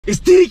It's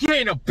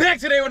DK and I'm back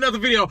today with another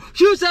video.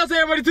 Huge shout out to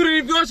everybody tuning in.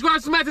 If you want to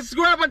subscribe, smash the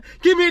subscribe button,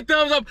 give me a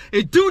thumbs up,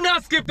 and do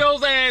not skip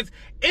those ads.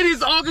 It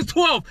is August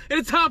 12th, and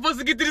it's time for us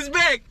to get to this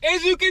bag.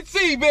 As you can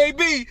see,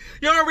 baby,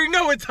 you already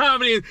know what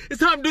time it is. It's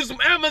time to do some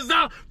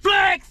Amazon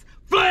flex,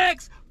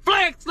 flex,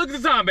 flex. Look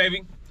at the time,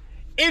 baby.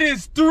 It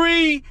is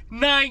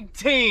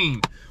 3:19.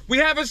 We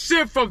have a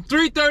shift from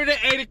 3:30 to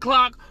 8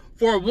 o'clock.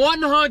 For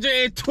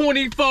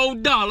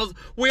 $124,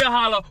 we'll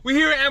holla. We're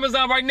here at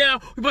Amazon right now.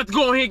 We're about to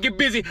go ahead and get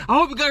busy. I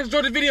hope you guys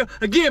enjoyed the video.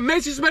 Again,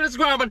 make sure you smash the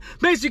subscribe button.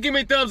 Make sure you give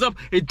me a thumbs up.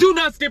 And do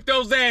not skip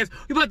those ads.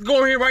 We're about to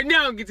go in here right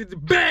now and get to the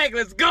bag.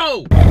 Let's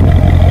go.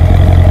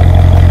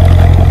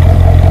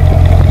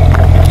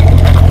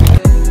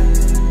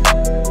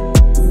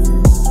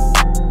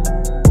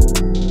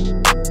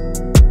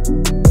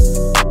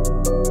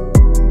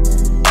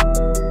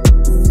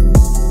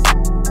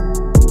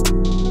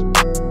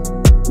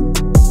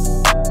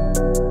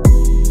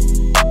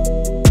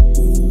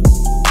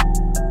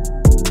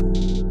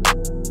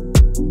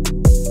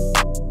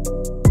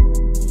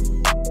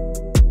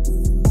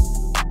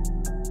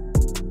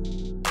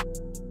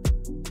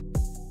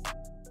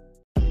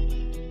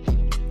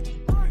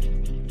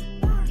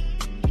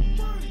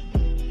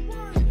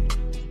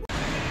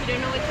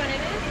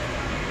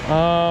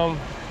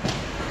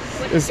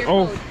 It's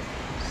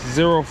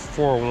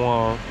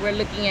 041. We're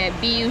looking at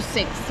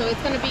BU6, so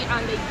it's going to be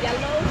on the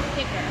yellow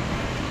sticker.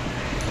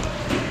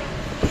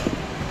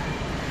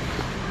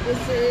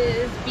 This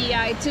is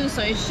BI2,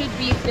 so it should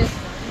be this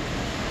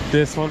one.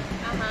 This one?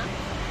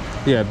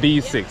 Yeah,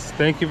 BU6. Yep.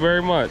 Thank you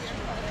very much.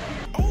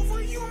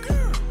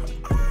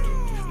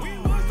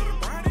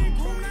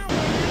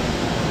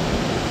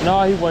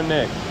 No, he wasn't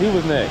next. He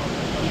was next.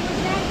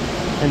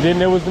 And then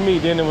there was me,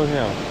 then there was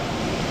him.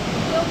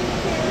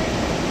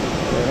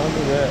 Yeah, don't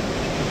do that.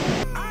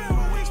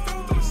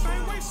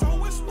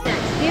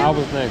 I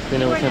was next,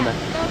 then it was him.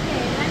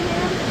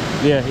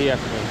 Yeah, he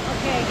asked me.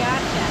 Okay,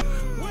 gotcha.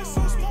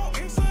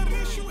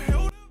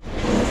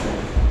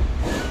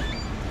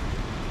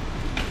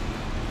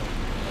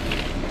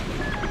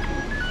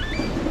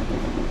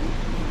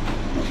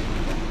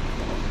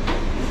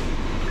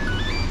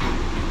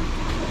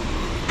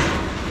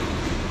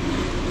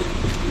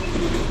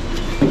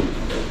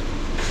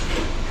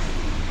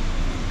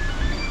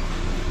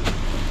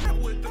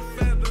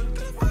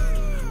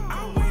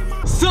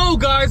 So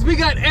guys, we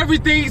got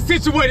everything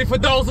situated for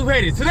those who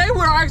hate it. Today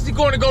we're actually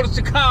going to go to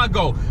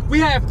Chicago. We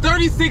have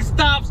 36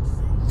 stops,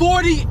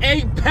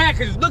 48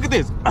 packages. Look at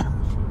this.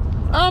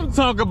 I'm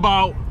talking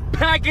about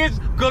package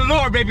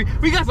galore, baby.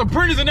 We got some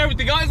printers and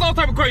everything. It's all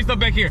type of crazy stuff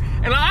back here.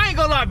 And I ain't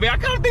gonna lie, man, I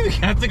kind of think we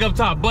got to take up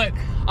top. But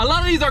a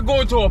lot of these are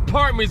going to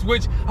apartments,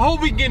 which I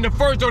hope we can get in the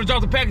first door to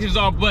drop the packages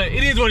off. But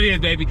it is what it is,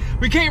 baby.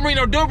 We can't ring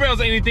no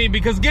doorbells or anything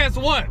because guess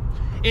what?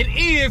 It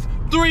is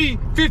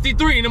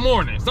 3:53 in the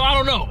morning. So I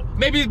don't know.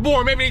 Maybe it's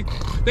boring, maybe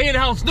they in the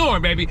house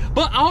snoring, baby.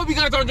 But I hope you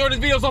guys are enjoying this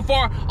video so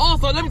far.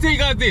 Also, let me tell you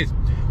guys this.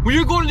 When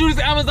you're going to do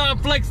this Amazon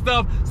Flex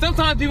stuff,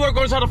 sometimes people are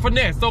going to try to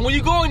finesse. So when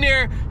you go in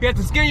there, you have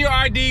to scan your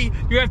ID,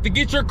 you have to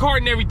get your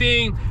card and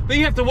everything. Then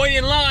you have to wait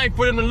in line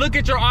for them to look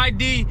at your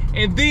ID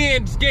and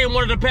then scan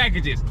one of the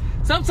packages.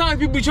 Sometimes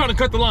people be trying to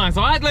cut the line.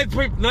 So I had to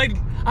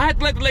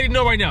let the lady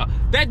know right now.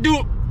 That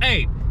dude,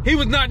 hey, he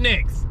was not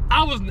next.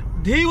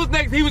 He was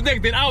next,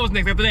 then I was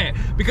next after that.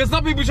 Because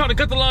some people trying to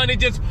cut the line, they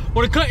just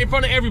want to cut in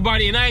front of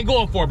everybody, and I ain't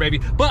going for it, baby.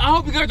 But I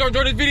hope you guys are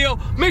enjoying this video.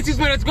 Make sure you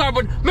smash that subscribe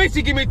button, make sure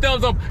you give me a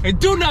thumbs up, and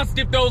do not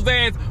skip those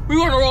ads.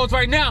 We're on the roads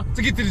right now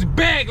to get to this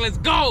bag. Let's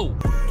go.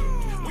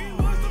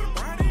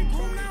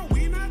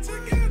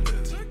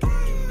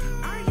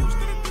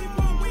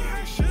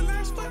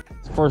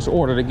 First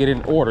order to get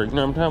in order, you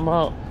know what I'm talking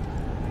about?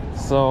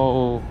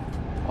 So,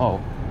 I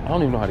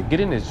don't even know how to get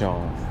in this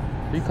joint.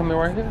 You come in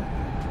right here?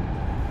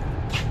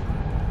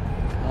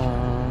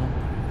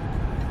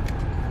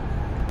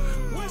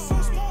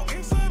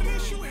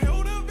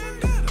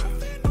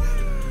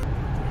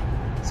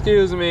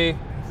 Excuse me.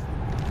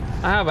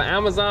 I have an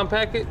Amazon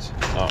package.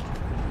 Oh.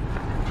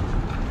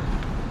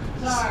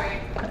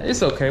 Sorry.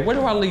 It's okay. Where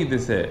do I leave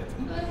this at?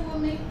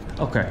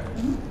 Okay.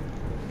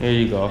 Here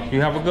you go.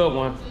 You have a good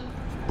one.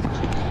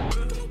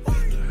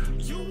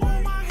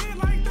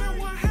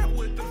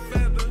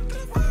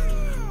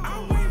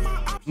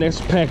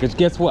 Next package.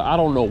 Guess what? I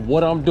don't know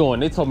what I'm doing.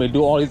 They told me to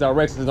do all these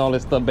directions and all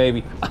this stuff,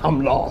 baby.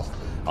 I'm lost.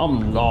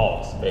 I'm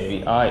lost,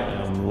 baby. I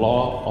am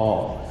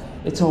lost.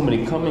 They told me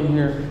to come in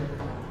here.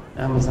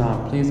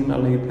 Amazon, please do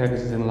not leave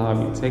packages in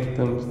lobby. Take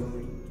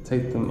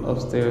them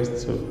upstairs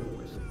to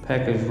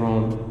package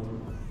room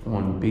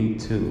on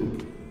B2.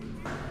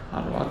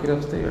 How do I get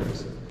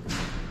upstairs?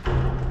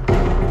 I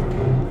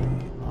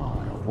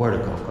don't know where to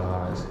go,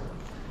 guys.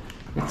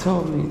 It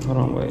told me, hold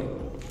on, wait.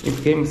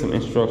 It gave me some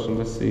instructions,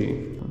 let's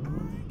see.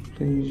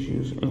 Please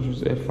use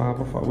entrance at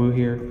 505. We're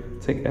here.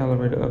 Take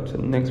elevator up to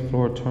the next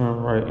floor, turn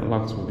right, and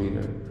locks will be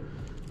there.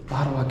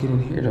 How do I get in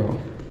here though?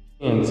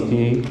 Scan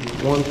ski.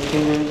 1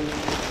 scan.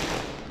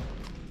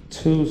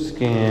 2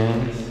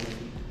 scans.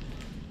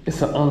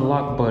 It's an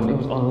unlock button. It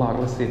was unlocked.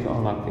 Let's see if I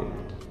unlocked it.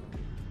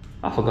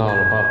 I forgot all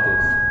about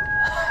this.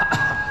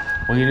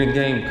 We in the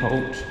game,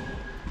 coach.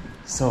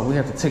 So we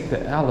have to take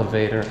the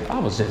elevator. I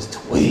was just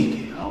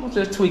tweaking.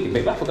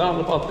 Baby. I forgot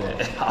all about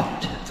that. I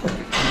was just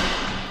tweaking.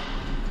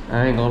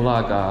 I ain't gonna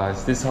lie,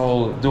 guys. This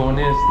whole doing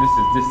this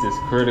is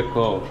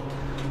critical.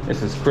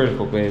 This is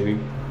critical, baby.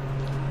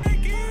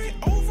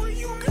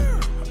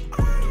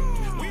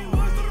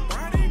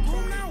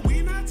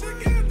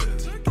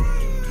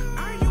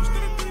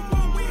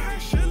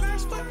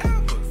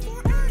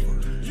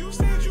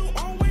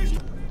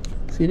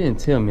 See, he didn't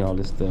tell me all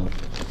this stuff.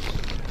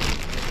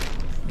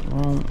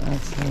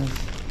 Access.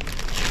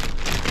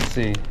 Let's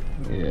see,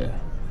 yeah.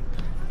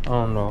 I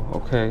don't know.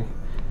 Okay.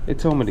 It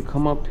told me to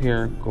come up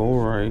here, go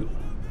right.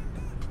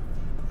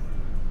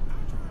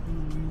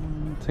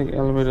 Take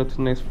elevator up to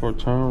the next floor,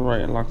 turn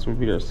right, and locks will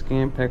be there.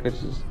 Scan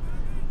packages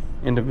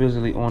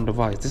individually on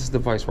device. This is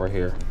device right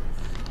here.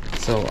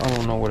 So I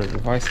don't know what the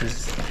device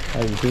is,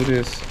 how you do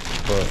this,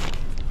 but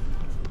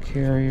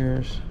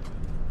carriers,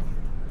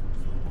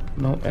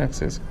 no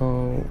access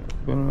code.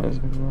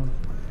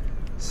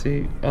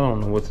 See, I don't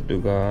know what to do,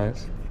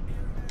 guys.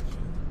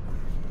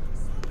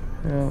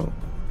 Help.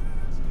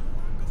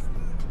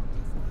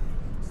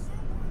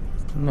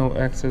 No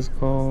access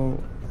code.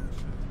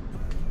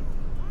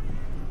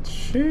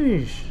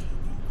 Sheesh.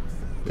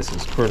 This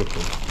is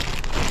critical.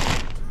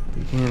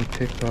 Begin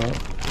pickup.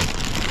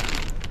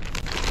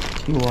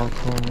 QR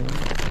code.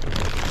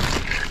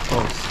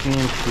 Oh,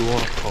 scan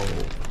QR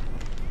code.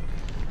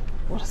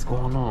 What is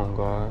going on,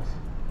 guys?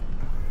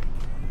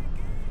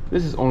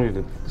 This is only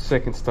the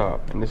second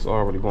stop, and this is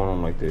already going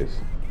on like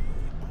this.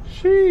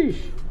 Sheesh.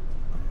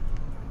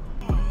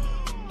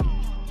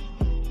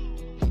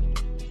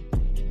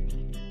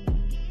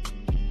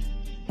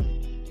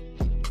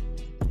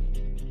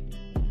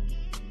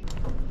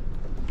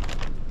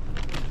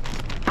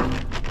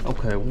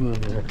 Okay, we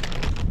in here.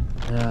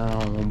 Now,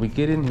 when we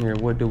get in here,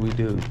 what do we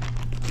do?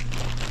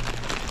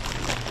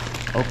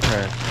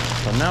 Okay,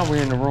 so now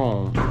we're in the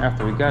room.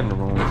 After we got in the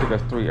room, it took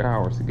us 3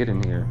 hours to get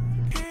in here.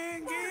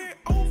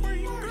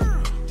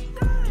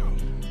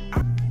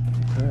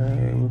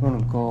 Okay, we're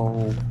gonna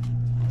go,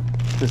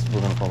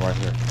 we're gonna go right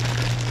here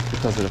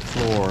because of the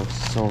floor.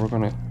 So we're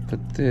gonna put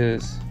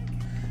this,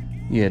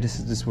 yeah, this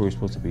is where we're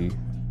supposed to be.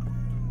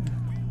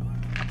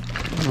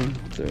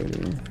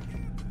 130.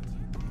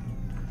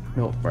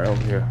 Nope, right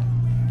over here.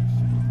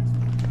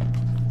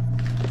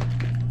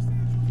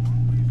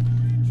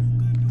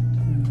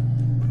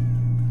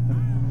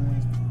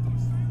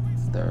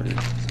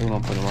 So we're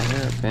gonna put it right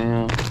here.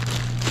 Bam.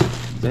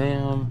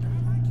 Bam.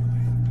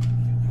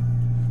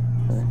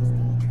 Right here.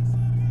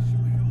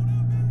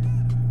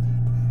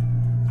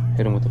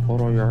 Hit him with the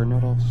photo, you already know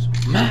those.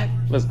 Smack!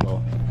 Let's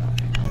go.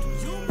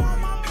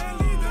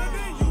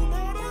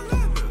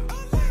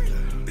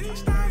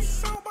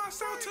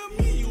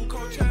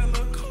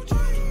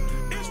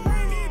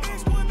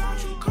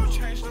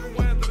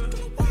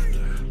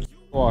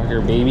 Go out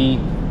here, baby.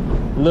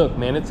 Look,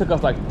 man, it took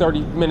us like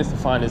 30 minutes to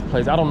find this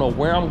place. I don't know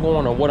where I'm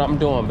going or what I'm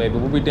doing, baby.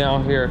 We'll be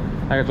down here.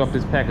 I gotta drop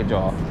this package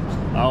off.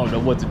 I don't know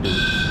what to do.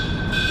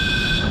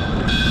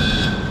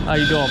 How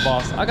you doing,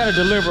 boss? I gotta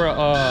deliver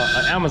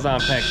an Amazon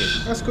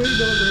package. That's cool, you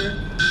go over there.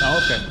 Oh,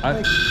 okay.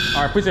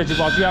 All right, appreciate you,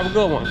 boss. You have a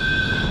good one.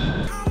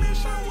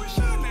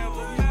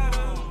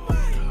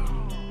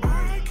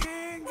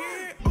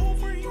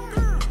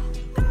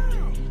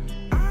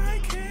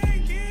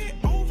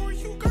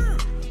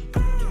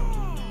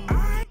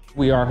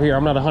 We are here.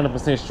 I'm not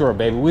 100% sure,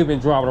 baby. We've been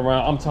driving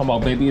around. I'm talking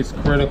about, baby, it's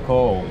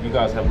critical. You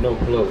guys have no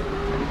clue.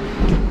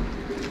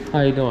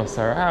 How you doing,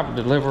 sir? I have a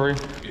delivery.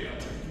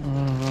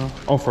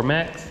 Oh, for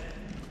Max?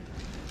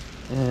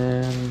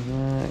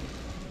 And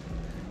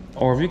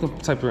or if you can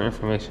type your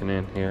information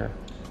in here.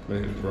 My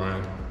name is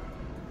Brian.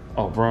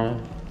 Oh,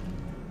 Brian.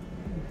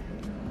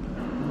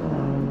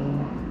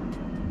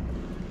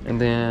 And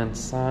then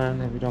sign,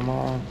 if you don't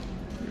mind.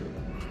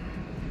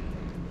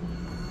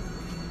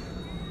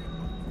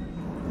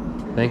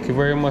 Thank you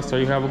very much, sir.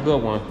 You have a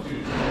good one.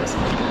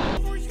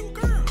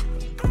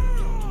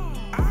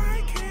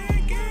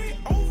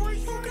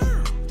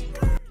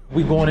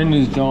 We going in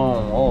these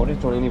joints. Oh, this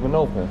joint ain't even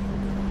open.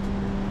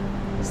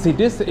 See,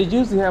 this, it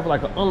usually have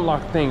like an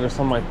unlock thing or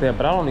something like that,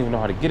 but I don't even know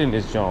how to get in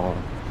this joint.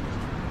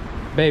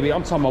 Baby,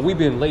 I'm talking about we've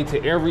been late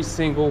to every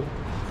single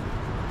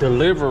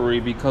delivery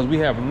because we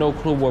have no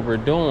clue what we're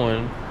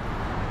doing.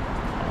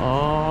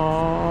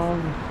 I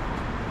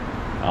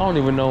don't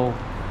even know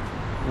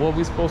what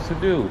we're supposed to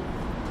do.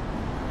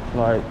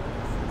 Like,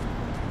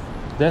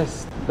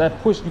 that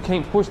push, you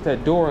can't push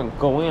that door and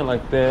go in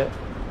like that.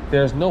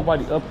 There's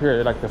nobody up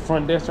here, like the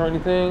front desk or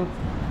anything.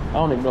 I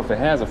don't even know if it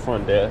has a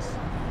front desk.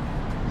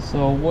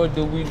 So what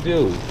do we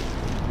do?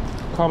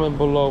 Comment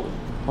below.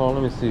 Oh,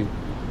 let me see.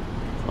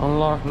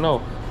 Unlock,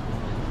 no.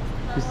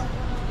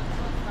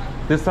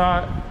 This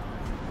side,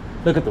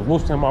 look at the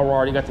roof to my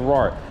rod, you got the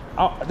rod.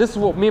 This is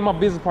what me and my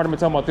business partner been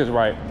talking about this,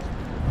 right?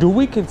 Do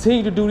we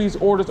continue to do these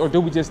orders or do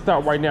we just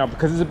stop right now?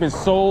 Because it's been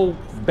so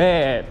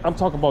bad. I'm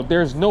talking about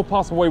there's no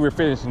possible way we're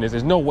finishing this.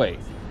 There's no way.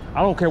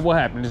 I don't care what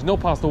happened. There's no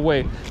possible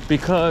way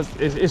because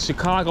it's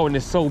Chicago and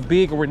it's so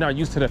big and we're not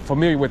used to that,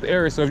 familiar with the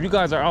area. So if you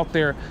guys are out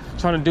there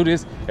trying to do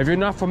this, if you're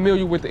not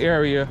familiar with the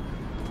area,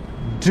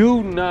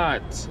 do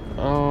not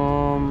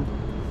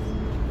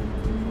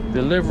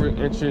delivery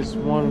entrance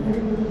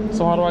 1.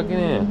 So how do I get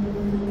in?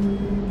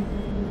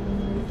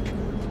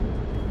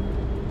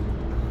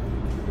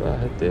 Do I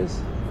hit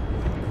this?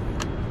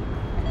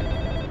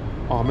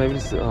 Oh, maybe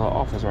this is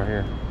office right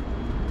here.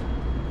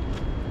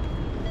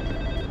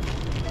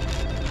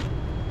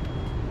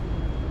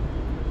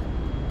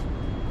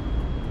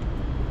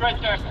 Right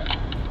there.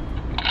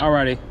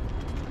 Alrighty.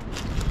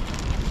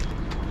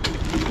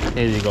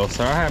 Here you go,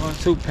 sir. I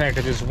have 2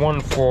 packages,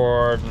 one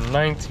for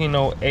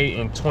 1908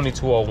 and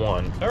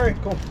 2201. All right,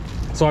 cool.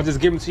 So I just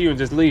give them to you and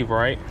just leave,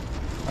 right?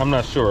 I'm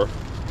not sure.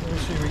 Let me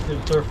see.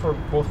 They're for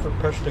both for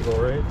Pesh to go,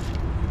 right?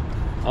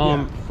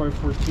 Yeah,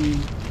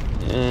 514.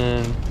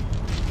 And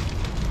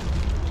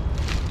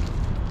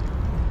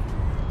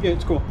yeah,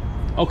 it's cool.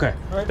 okay.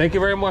 Right. Thank you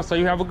very much. So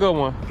you have a good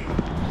one.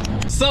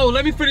 So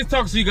let me finish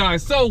talking to you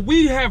guys. So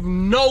we have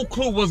no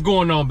clue what's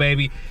going on,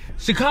 baby.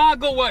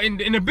 Chicago, in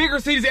the bigger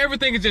cities,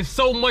 everything is just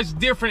so much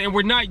different, and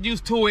we're not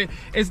used to it.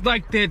 It's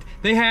like that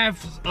they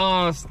have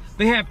address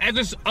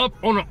up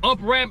on an up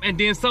ramp and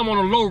then some on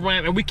a low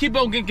ramp, and we keep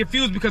on getting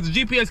confused because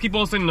the GPS keep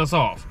on sending us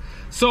off.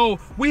 So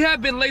we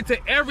have been late to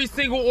every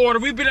single order.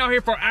 We've been out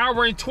here for an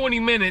hour and 20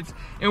 minutes,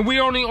 and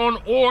we're only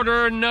on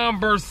order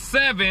number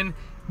 7.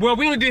 Well,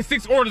 we only did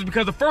 6 orders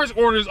because the first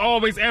order is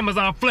always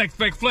Amazon Flex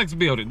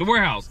building, the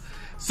warehouse.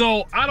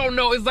 So I don't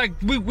know. It's like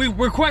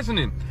we're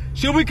questioning.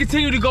 Should we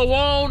continue to go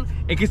on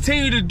and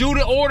continue to do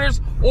the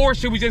orders, or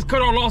should we just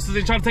cut our losses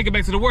and try to take it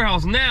back to the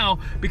warehouse now?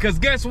 Because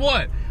guess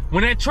what?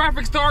 When that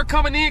traffic start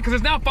coming in, because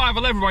it's now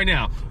 5:11 right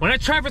now. When that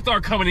traffic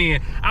start coming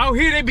in, out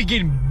here they be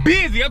getting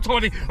busy. I'm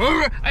talking,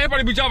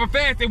 everybody be driving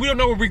fast and we don't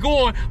know where we're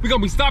going. We're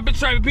gonna be stopping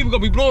traffic, people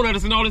gonna be blowing at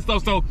us and all this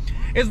stuff. So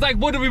it's like,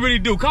 what do we really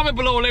do? Comment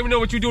below and let me know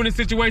what you do in this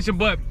situation.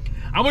 But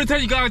I want to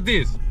tell you guys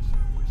this.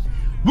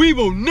 We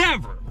will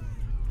never,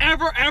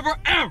 ever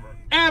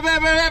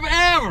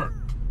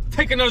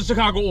take another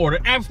Chicago order.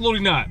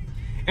 Absolutely not.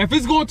 If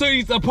it's going to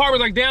these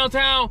apartments like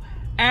downtown,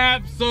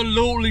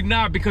 absolutely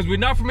not, because we're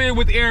not familiar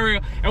with the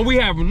area and we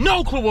have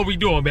no clue what we're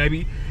doing,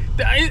 baby.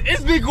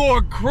 It's been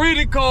going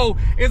critical.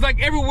 It's like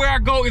everywhere I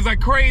go, it's like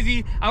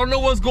crazy. I don't know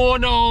what's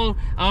going on.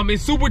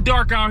 It's super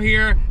dark out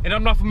here and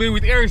I'm not familiar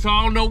with the area, so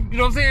I don't know, you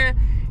know what I'm saying?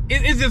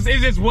 It's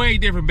just way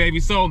different, baby.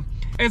 So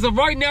as of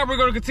right now, we're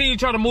gonna continue to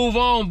try to move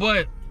on,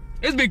 but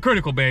it's been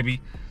critical, baby.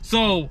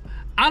 So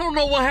I don't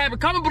know what happened.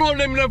 Comment below and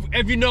let me know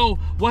if you know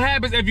what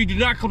happens if you do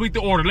not complete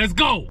the order. Let's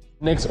go.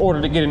 Next order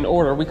to get an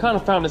order, we kind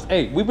of found this.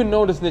 Hey, we've been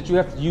noticing that you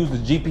have to use the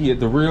GPS,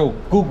 the real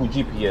Google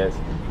GPS.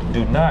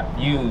 Do not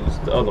use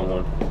the other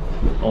one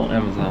on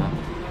Amazon.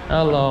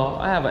 Hello,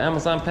 I have an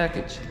Amazon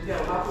package.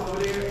 Yeah, hop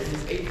over there and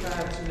it's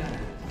 8529.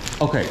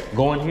 Okay,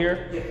 go in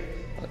here? Yeah.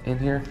 In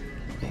here?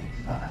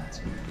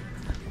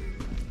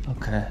 8529.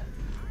 Okay.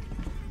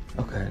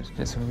 Okay,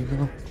 that's where we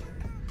go.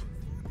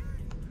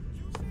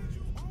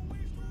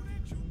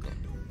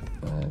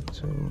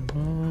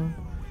 529.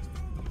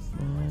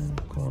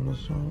 Go on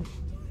this one.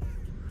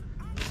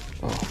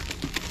 Oh.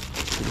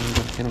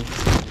 Get him.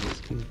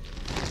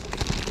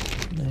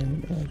 Name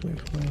and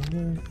address right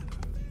here.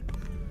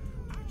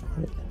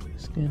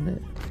 Scan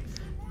it.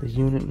 The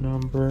unit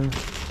number.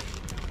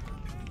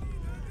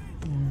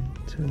 1,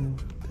 2,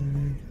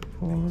 3,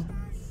 4.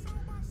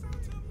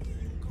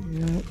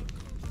 Yep.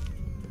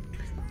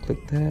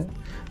 Click that.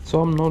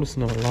 So I'm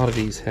noticing that a lot of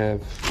these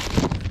have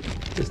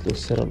this little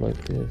setup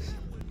like this.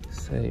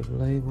 Save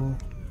label.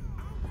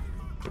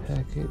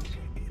 Package.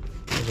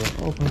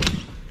 Open.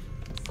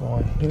 Go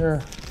on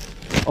here.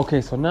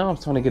 Okay, so now I'm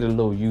starting to get a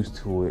little used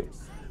to it.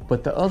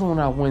 But the other one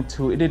I went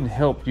to, it didn't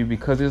help you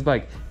because it's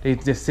like they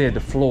just said the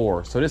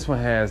floor. So this one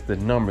has the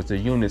numbers, the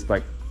units,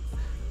 like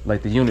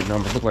the unit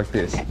numbers look like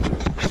this.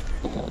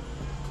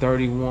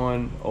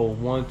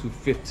 3101 to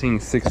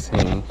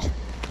 1516.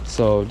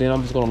 So then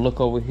I'm just gonna look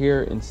over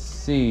here and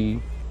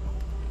see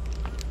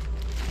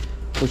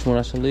which one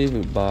I should leave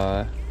it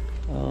by.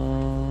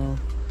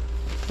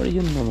 What are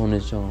your number on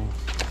this, John?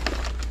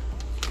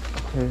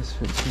 Okay, it's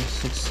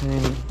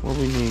 1516. What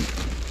we need?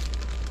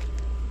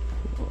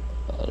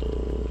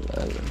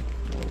 11.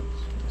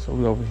 So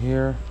we over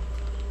here.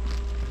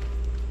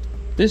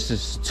 This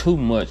is too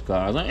much,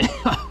 guys. I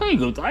ain't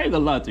gonna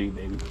lie to you,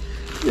 baby.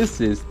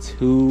 This is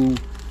too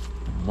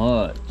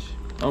much.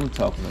 I'm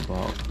talking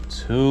about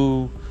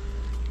too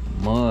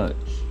much.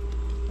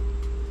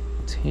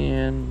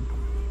 10.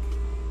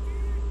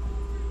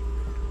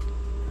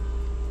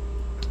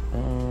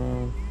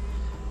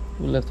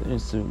 We left it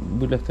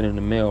in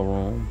the mail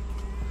room.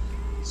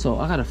 So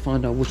I gotta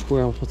find out which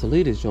way I'm supposed to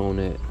leave this joint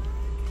at.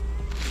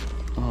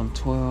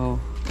 12.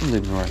 I'm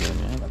leaving right here,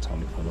 man. I ain't got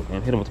time to photo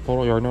again. Hit him with the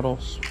photo, you already know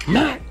those.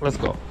 Let's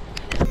go.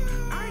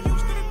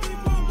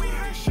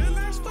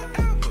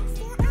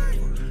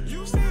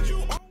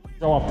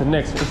 Show off the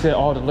next. It said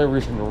all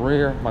deliveries in the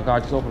rear. My guy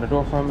just opened the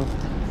door for me.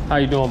 How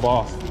you doing,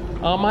 boss?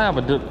 I have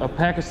a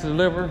package to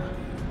deliver.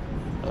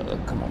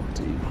 Come on,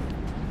 T.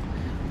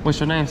 What's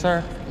your name,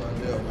 sir?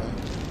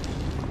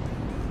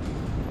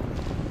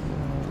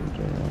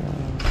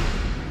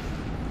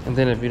 And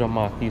then if you don't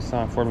mind, can you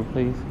sign for me,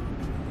 please?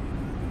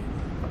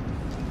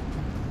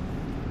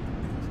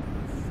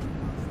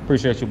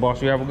 Appreciate you,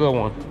 boss. You have a good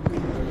one.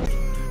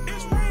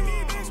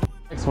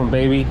 Next one,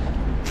 baby. You know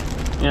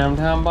what I'm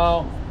talking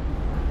about?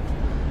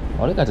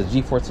 Oh, they got the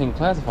G14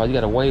 classified. You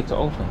got to wait to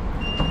open.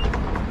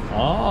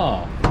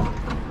 Ah.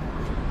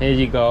 Here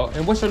you go.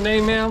 And what's your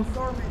name, ma'am?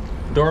 Dorman.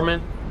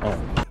 Dorman? Oh.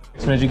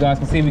 So as you guys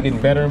can see, we're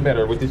getting better and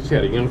better with this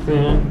cheddar. You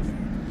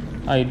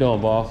understand? How you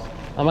doing, boss?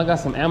 I got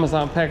some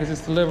Amazon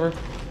packages delivered.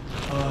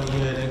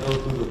 Yeah, they go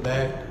through the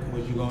back.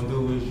 What you're gonna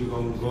do is you're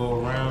gonna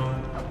go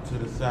around to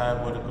the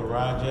side where the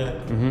garage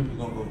at. You're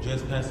gonna go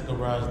just past the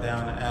garage,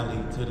 down the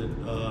alley to the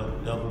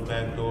double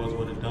back doors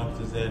where the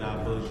dumpsters at.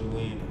 I'll buzz you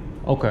in.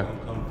 Okay.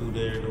 Come through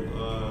there.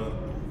 The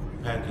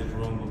package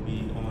room will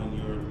be on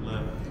your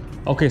left.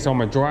 Okay, so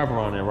I'm a driver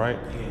on there, right?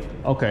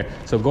 Yeah. Okay,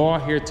 so go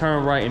out here,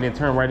 turn right, and then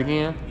turn right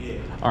again? Yeah.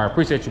 All right,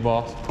 appreciate you,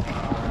 boss.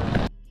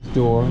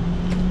 Door,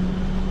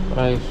 but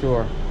I ain't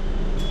sure.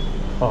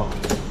 Oh,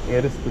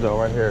 yeah, this is the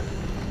door right here.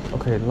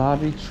 Okay,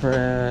 lobby,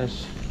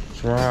 trash,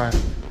 dry,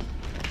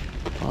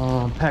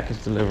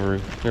 package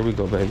delivery. Here we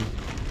go, baby.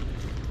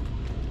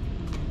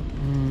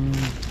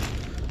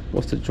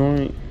 What's the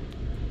joint?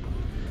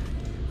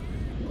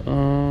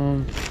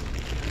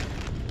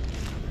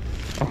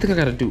 I think I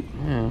gotta do,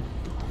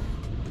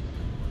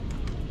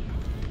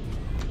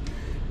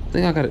 I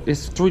think I gotta,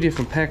 it's 3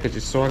 different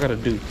packages, so I gotta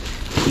do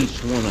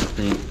each one, I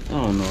think.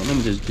 I don't know, let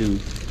me just do,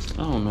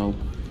 I don't know.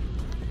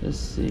 Let's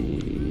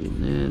see,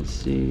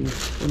 Nancy,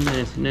 where's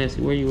Nancy?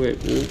 Nancy, where you at,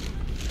 boo?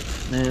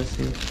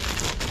 Nancy.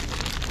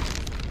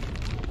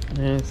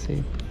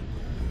 Nancy.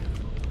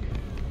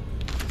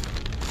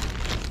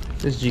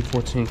 This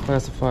G14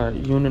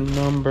 classified unit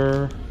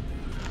number.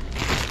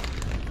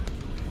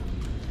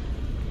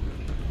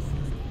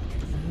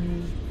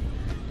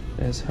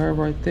 That's her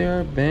right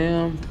there,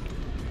 bam.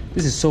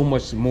 This is so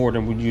much more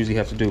than we usually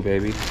have to do,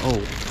 baby. Oh, I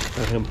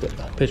hit him with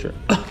the picture.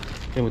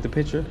 Hit him with the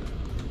picture.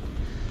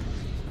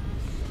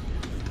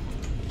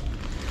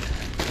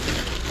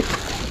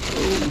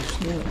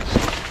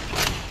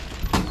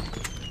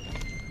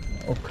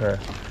 Okay,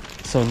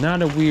 so now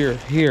that we're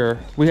here,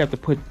 we have to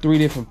put 3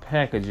 different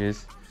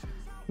packages.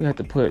 We have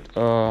to put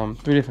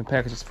 3 different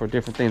packages for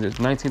different things. It's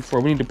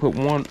 19.4. We need to put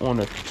one on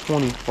the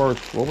 21st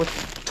floor.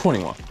 What's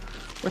 21?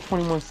 Where's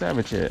 21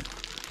 Savage at?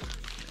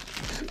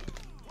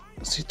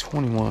 Let's see,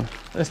 21.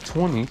 That's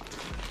 20.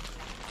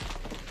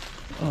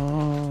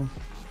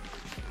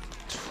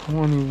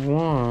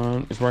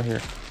 21 is right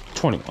here.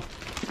 21.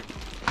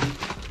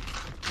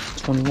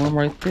 21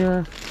 right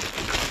there.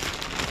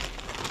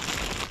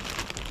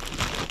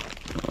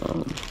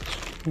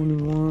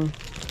 21.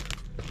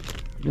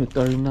 Do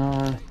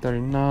 39.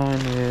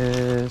 39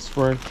 is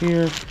right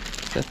here.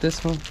 Is that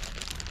this one?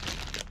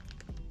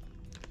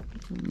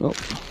 Nope.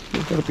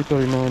 It's gotta be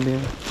 39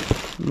 then.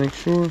 Make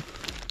sure.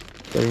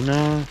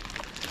 39.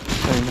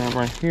 39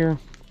 right here,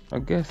 I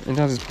guess. And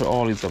I'll just put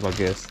all these up, I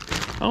guess.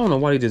 I don't know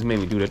why they just made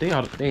me do that. They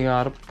out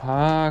of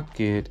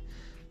pocket.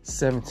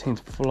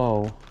 17th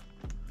floor.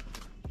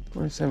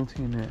 Where's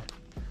 17 at?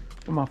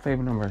 What's my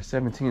favorite number?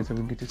 17, so we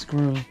can get this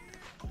green.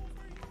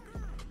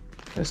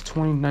 That's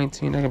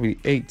 2019. That gotta be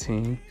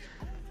 18.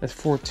 That's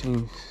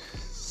 14,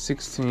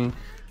 16,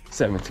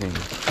 17.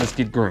 Let's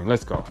get green.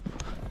 Let's go.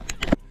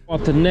 On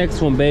to the next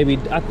one, baby.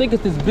 I think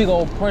it's this big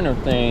old printer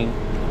thing.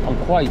 I'm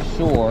quite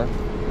sure.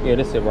 Yeah,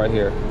 this is right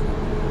here.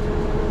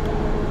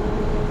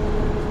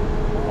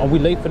 Oh, we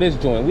late for this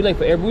joint. We've been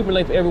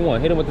late for everyone.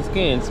 Hit him with the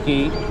scan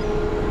ski. You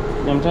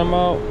know what I'm talking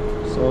about?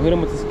 So hit him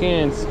with the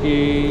scan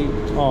ski.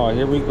 Oh,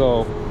 here we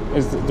go.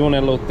 It's doing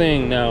that little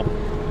thing now.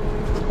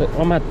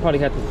 I'm gonna probably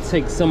have to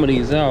take some of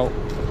these out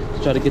to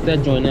try to get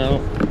that joint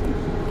out.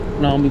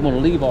 Now we want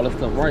to leave all this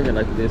stuff right here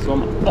like this, so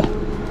I'm gonna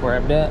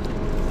grab that.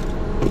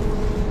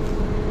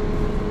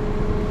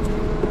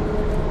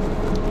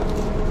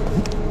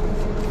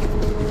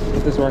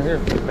 Put this right here,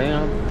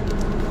 bam.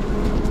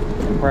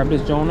 Grab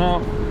this joint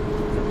out.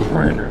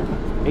 Printer,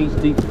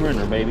 HD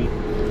printer, baby.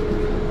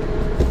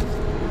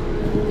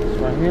 It's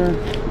right here,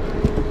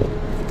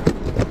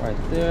 right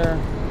there.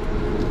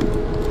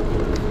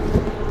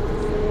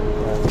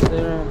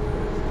 There,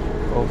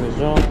 over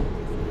zone.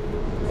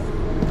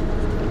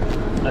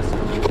 Let's see. I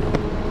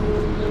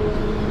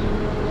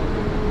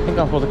think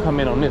I'm supposed to come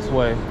in on this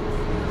way.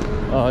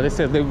 They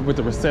said they were with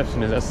the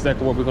receptionist. That's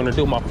exactly what we're gonna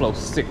do. My flow's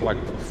sick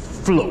like the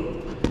flu. You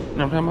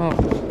know what I'm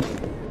talking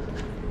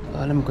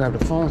about? Let me grab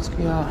the phone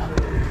ski out.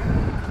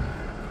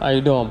 How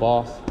you doing,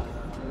 boss?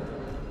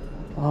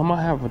 I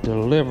might have a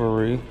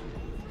delivery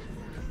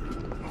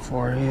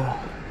for you.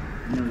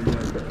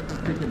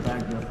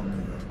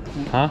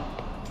 Huh?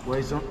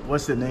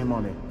 What's the name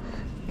on it?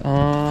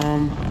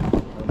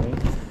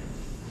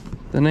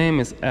 The name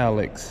is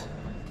Alex.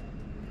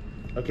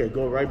 Okay,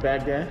 go right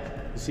back there.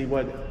 You see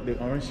what the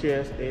orange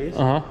chair is?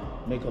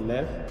 Make a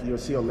left. You'll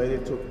see a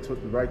lady to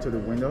right to the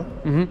window.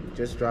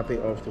 Just drop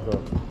it off to her.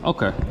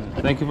 Okay.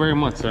 Thank you very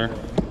much, sir.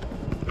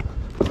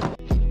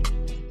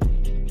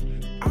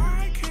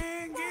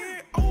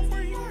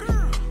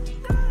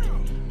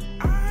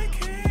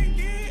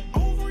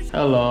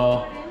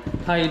 Hello.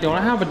 How you doing?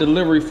 I have a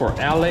delivery for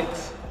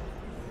Alex.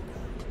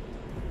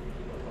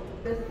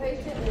 This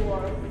patient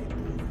or?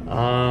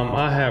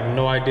 I have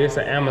no idea. It's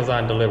an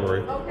Amazon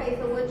delivery. Okay,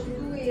 so what you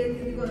do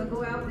is you're gonna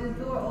go out this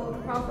door or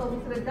cross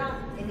over to the dock,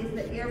 and it's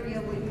the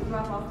area where you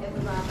drop off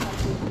Amazon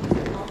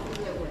packages off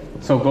that way.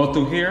 So go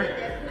through here? Take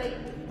that plate,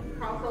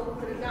 cross over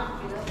to the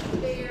dock, and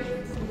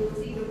upstairs you'll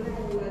see the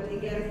room where they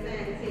got a sign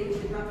that says you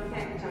should drop the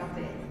package off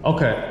at.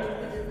 Okay. You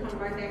can just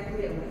come right back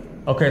through that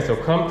way. Okay, so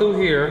come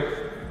through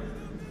here,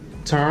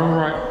 turn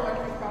right. Or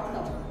cross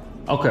over.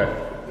 Okay.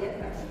 Yes,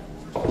 sir.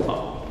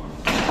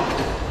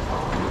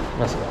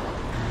 Let's go.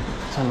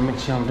 Trying to make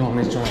sure I'm doing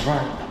this joint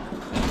right.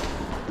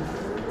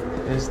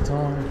 This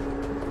door.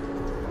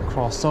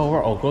 Cross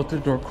over. Oh, go through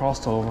the door,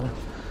 cross over.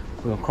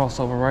 We're gonna cross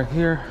over right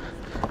here.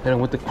 Then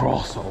with the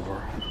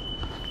crossover.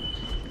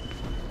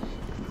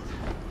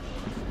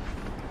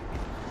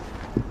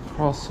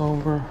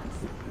 Crossover.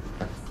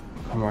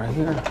 Come right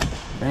here.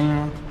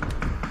 Bam.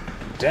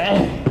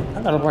 Dang.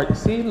 I gotta write.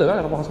 See, look, I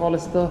gotta watch all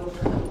this stuff.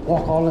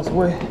 Walk all this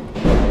way.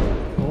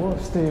 Go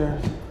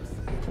upstairs.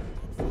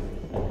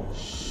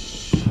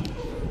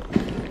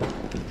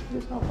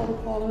 How far to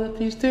fall up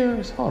these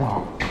stairs? Hold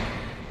on.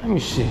 Let me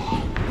see.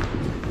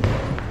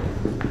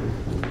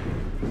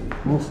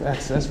 Roof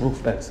access,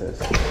 roof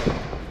access.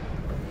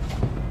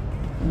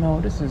 No,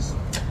 this is.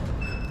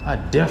 I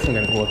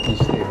definitely gotta go up these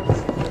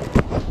stairs.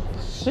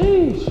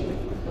 Sheesh.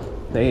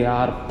 They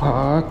out of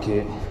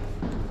pocket.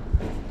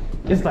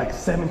 It's like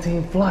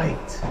 17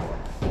 flights.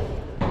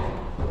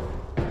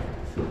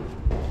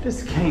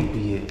 This can't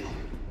be it.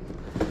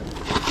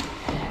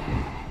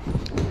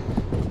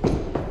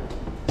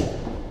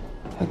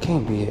 That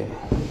can't be it.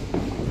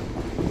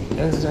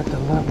 Exit at the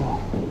level.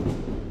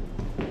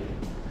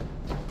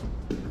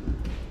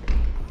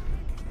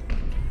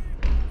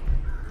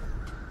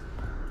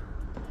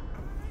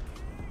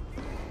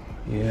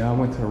 Yeah, I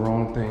went to the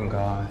wrong thing,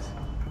 guys.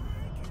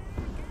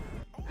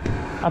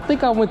 I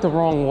think I went the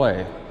wrong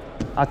way.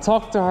 I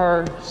talked to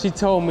her, she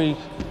told me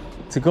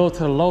to go to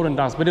the loading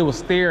docks, but it was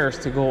stairs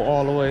to go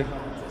all the way.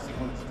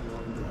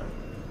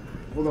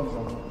 Hold on,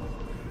 hold on.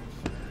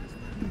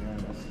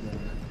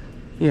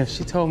 Yeah,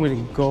 she told me to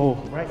go.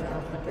 Right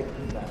now, back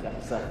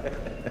outside.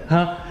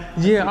 Huh?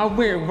 Yeah, I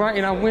went right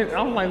and I'm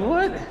like,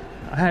 what?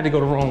 I had to go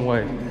the wrong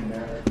way.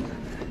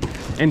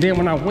 And then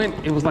when I went,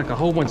 it was like a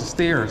whole bunch of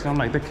stairs. I'm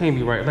like, that can't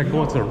be right. Like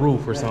going to the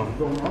roof or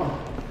something.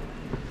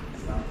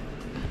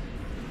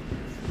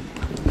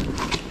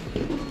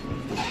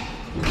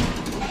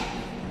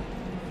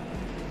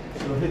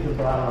 So hit the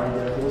bottom right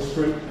there. Go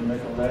straight and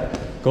make a left.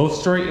 Go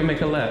straight and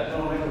make a left.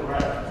 Don't make a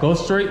right. Go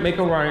straight, make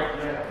a right.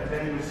 Yeah, and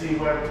then you can see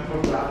where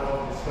people drop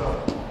off the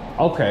stuff.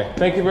 Okay,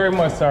 thank you very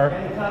much, sir.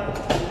 And come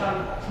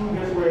through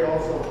this way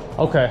also.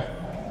 Okay.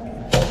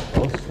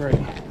 Go straight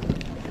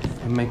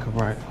and make a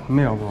right.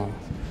 Mail room.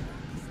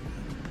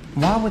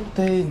 Why would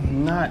they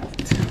not?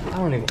 I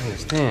don't even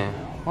understand.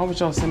 Why would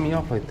y'all send me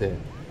off like that?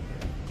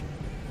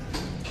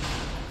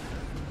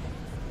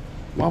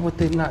 Why would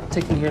they not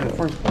take me here in the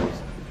first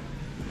place?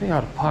 They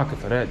out of pocket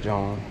for that,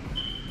 John.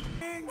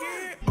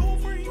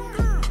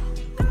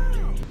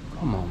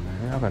 Come on,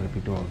 man. Y'all gotta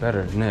be doing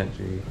better than that,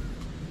 G.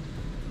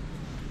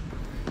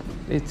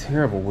 They're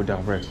terrible with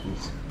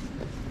directions.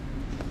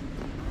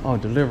 Oh,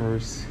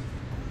 deliveries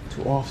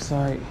to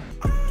offsite.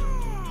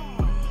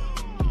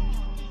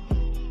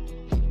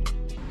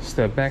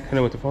 Step back, hit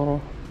it with the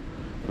photo.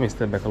 Let me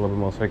step back a little bit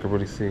more so I can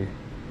really see.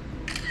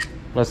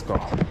 Let's go.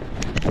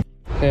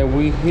 Okay,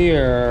 we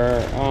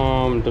here,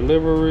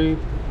 delivery.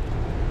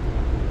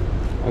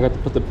 I got to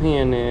put the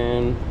pin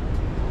in.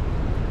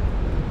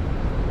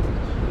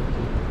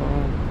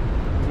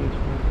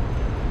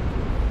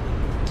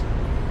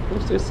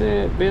 What's this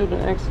at? Building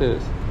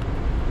access.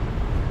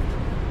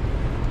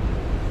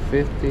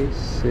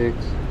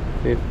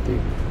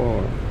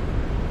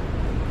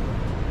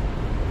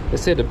 5654. They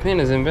said the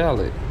pin is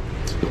invalid.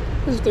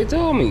 That's what they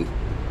told me.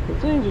 The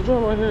thing just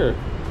dropped right here.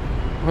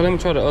 Well, let me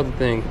try the other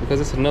thing because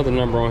it's another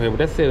number on here, but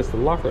that said it's the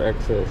locker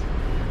access.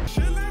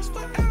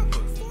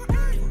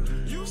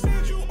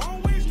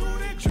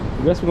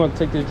 I guess we're gonna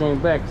take this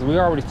joint back because we're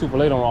already super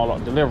late on all our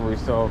deliveries,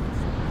 so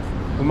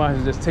we might as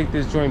well just take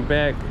this joint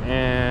back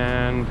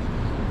and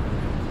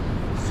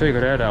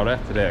figure that out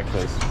after that,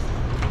 cause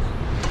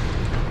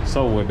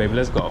so what, baby,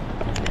 let's go.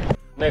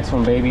 Next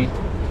one, baby.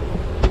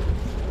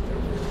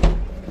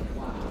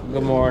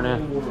 Good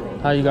morning.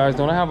 How you guys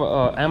doing? I have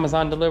a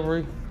Amazon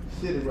delivery.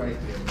 Sit it right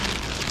there.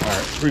 All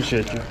right,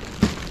 appreciate you.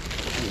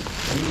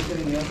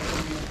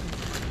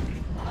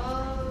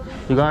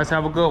 You guys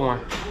have a good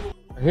one.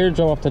 Here,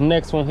 drop off the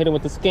next one, hit it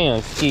with the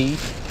scam ski.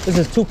 This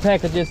is 2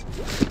 packages.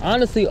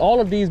 Honestly,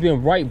 all of these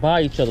been right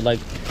by each other.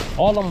 Like,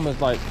 all of them is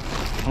like,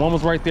 one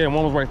was right there and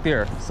one was right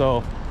there.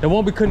 So the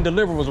one we couldn't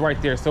deliver was right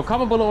there. So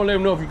comment below and let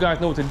me know if you guys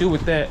know what to do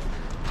with that.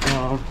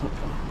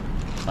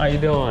 How you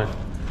doing?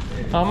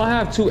 I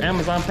have 2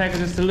 Amazon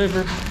packages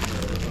delivered.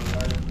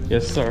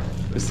 Yes, sir.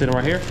 It's sitting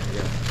right here?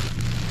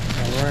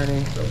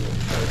 Alrighty.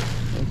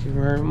 Thank you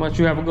very much.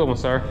 You have a good one,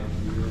 sir.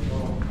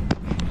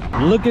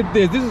 Look at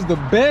this. This is the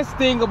best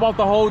thing about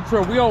the whole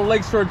trip. We on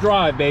Lakeshore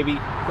Drive, baby.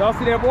 Y'all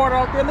see that water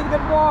out there? Look at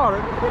that water.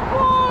 Look at that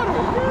water.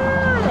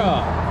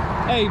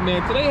 Yeah. Hey,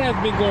 man, today has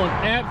been going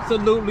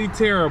absolutely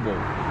terrible.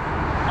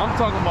 I'm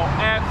talking about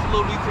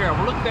absolutely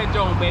terrible. Look at that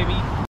joint, baby.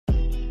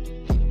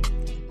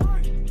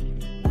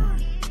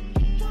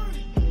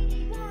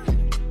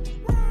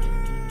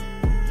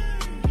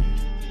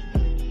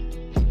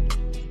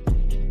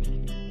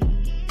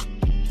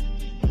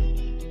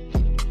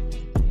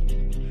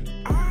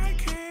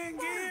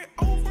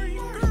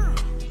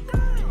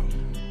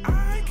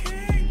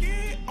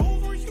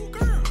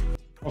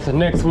 The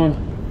next one,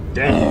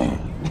 damn,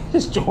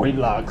 this joint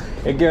locked.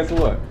 And guess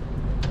what?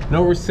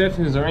 No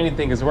receptions or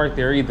anything is right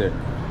there either.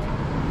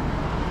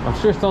 I'm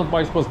sure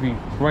somebody's supposed to be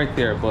right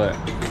there, but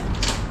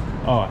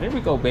oh, here we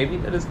go, baby.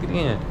 Let us get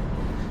in.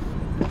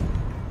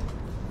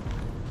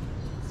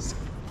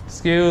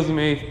 Excuse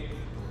me.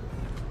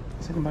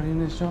 Is anybody in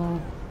this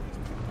joint?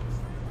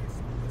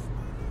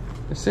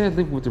 It said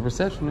leave with the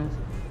receptionist.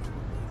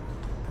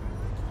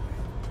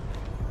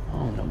 I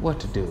don't know what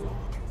to do.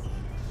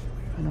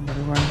 Ain't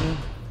nobody right here.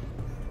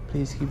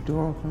 Please keep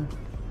door open.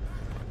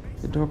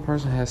 The door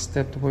person has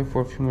stepped away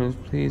for a few minutes.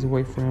 Please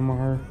wait for him or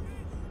her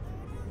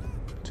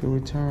to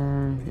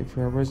return. If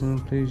you're a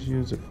resident, please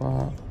use the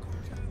fob.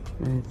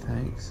 Many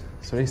thanks.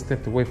 So they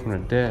stepped away from the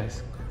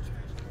desk.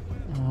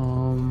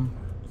 Am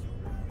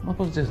I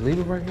supposed to just leave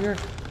it right here?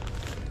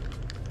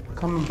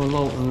 Comment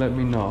below and let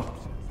me know.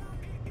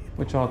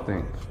 What y'all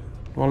think?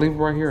 Do I leave it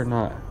right here or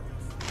not?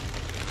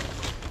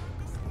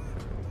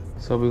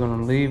 So we're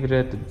gonna leave it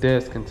at the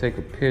desk and take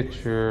a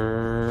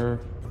picture.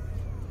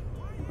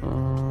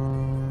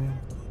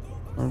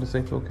 On the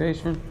safe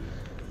location.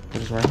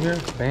 Put it right here.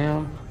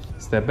 Bam.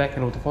 Step back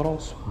in with the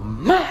photos.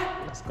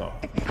 Let's go.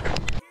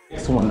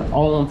 Next one.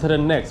 On to the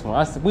next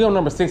one. We on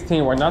number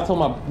 16 right now. I told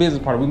my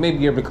business partner we may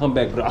be able to come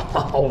back, but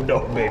oh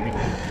no, baby.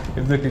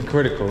 It's looking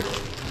critical.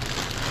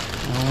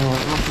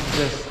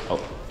 Oh,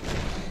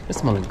 it's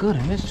smelling good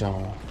in this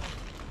joint.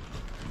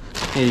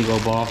 Here you go,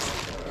 boss.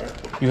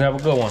 You have a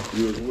good one.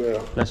 You as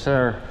well. Yes,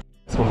 sir.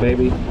 This one,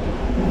 baby.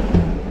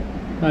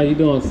 How you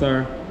doing,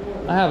 sir?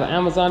 I have an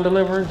Amazon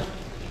delivery.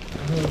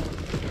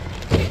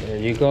 There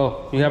you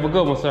go. You have a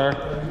good one, sir.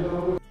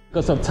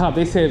 Because up top,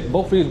 they said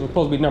both of these were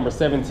supposed to be number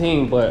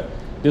 17, but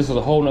this was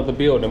a whole nother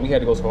building. We had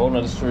to go to a whole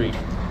nother street.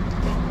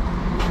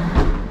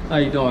 How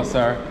you doing,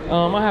 sir?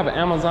 I have an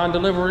Amazon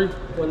delivery.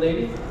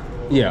 180?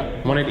 Yeah,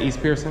 180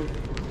 East Pearson.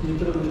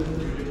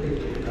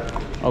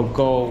 I'll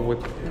go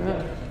with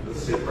that.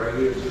 Let's sit right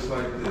here just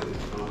like this.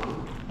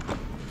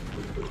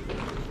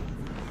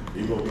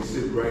 You're gonna be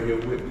sitting right here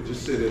with me.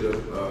 Just sit it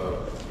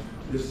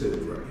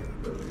right here.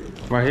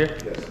 Right here?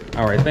 Yes.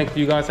 All right, thank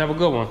you. You guys have a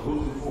good one.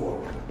 Who's it for?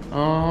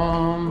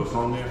 What's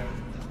on there?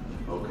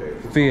 Okay.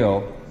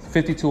 Phil,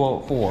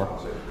 5204.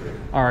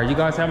 All right, you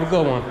guys have a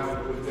good one.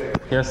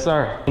 Yes,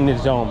 sir. In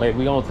this zone, baby.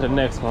 We on to the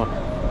next one.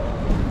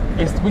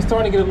 We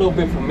starting to get a little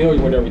bit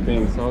familiar with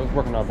everything, so it's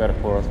working out better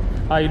for us.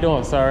 How you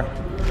doing, sir?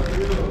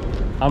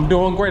 I'm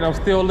doing great. I'm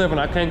still living.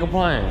 I can't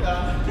complain.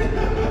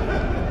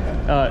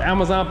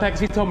 Amazon package,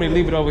 he told me to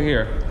leave it over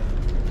here.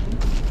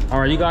 All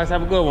right, you guys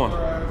have a good one.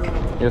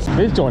 Yes,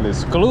 this joint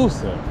is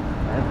exclusive.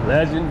 That's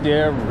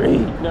legendary. You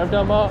know what I'm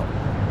talking about?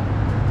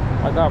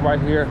 I got right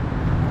here.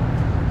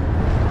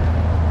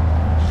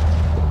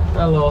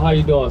 Hello, how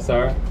you doing,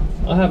 sir?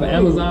 I have an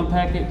Amazon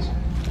package.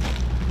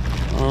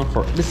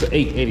 This is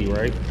 $8.80,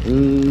 right?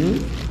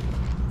 Mm-hmm.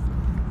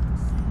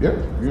 Yep,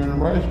 you're in the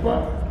right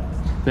spot.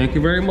 Thank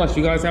you very much.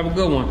 You guys have a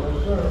good one.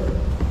 Yes,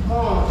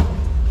 sir.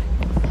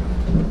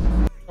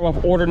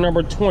 Off order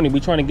number 20. We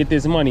trying to get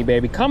this money,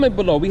 baby. Comment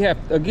below. We have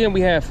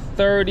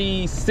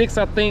 36,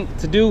 I think,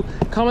 to do.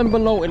 Comment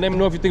below and let me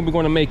know if you think we're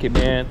going to make it,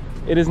 man.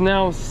 It is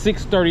now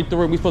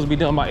 6:33. We're supposed to be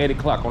done by 8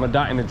 o'clock on the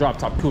dot in the drop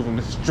top cruising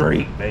the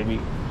street, baby.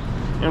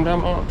 And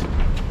I'm on.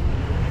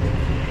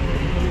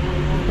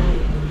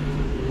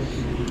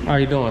 How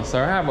you doing,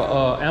 sir? I have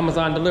a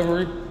Amazon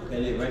delivery.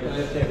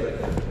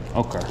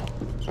 Okay.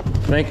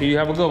 Thank you. You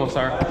have a good one,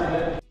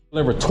 sir.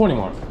 Deliver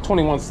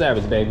 21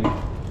 Savage, baby. You know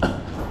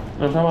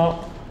what I'm talking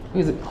about?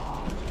 Is it?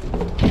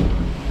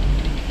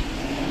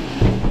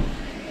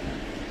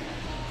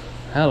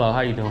 Hello, how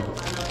you doing?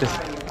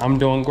 I'm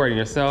doing great.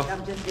 Yourself?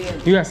 I'm just there.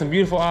 You got some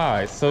beautiful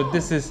eyes. So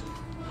this is,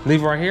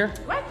 leave right here?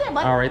 Right there,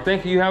 buddy. All right,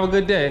 thank you. You have a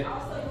good day.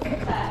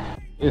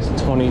 It's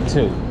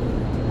 22. You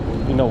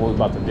know what we're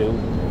about to do.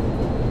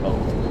 Oh.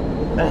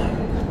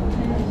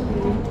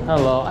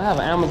 Hello, I have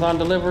an Amazon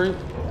delivery.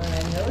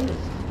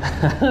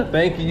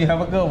 Thank you. You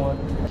have a good one.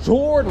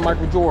 Jordan,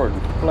 Michael Jordan.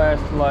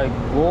 Flashlight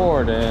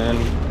Jordan.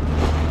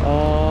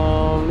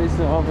 This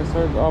is office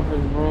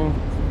room.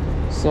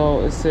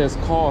 So it says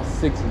call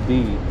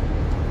 6D.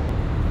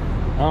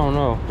 I don't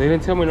know. They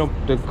didn't tell me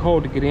the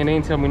code to get in. They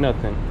didn't tell me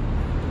nothing.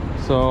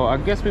 So I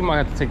guess we might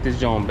have to take this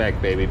joint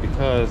back, baby,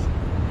 because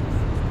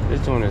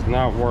this joint is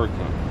not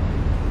working.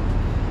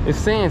 It's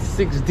saying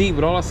 6D,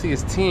 but all I see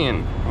is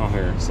 10 on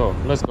here. So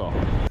let's go.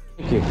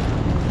 Thank you.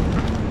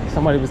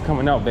 Somebody was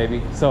coming out,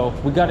 baby. So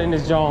we got in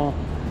this joint.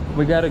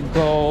 We gotta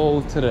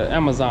go to the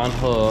Amazon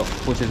hub,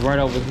 which is right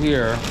over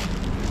here.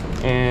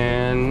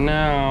 And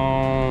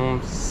now,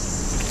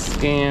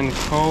 scan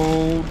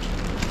code.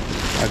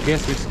 I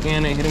guess we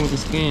scan it, hit it with the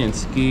scan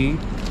ski.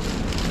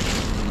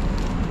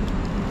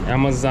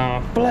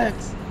 Amazon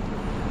Flex.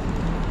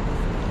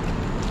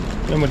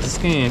 Hit him with the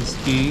scan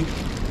ski.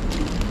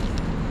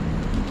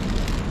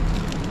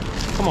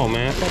 Come on,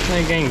 man, stop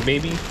playing game,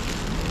 baby.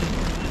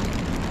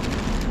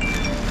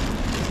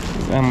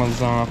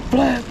 Amazon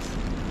Flex.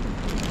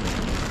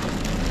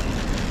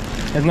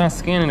 It's not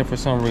scanning it for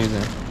some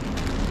reason.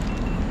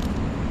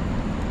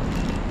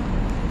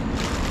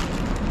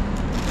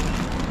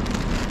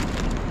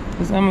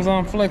 It's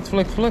Amazon Flex. It's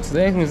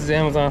asking me if it's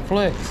Amazon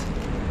Flex.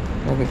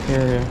 Other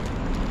carrier.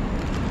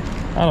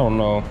 I don't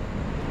know.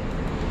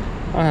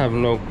 I have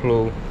no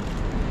clue.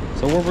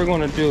 So what we're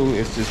gonna do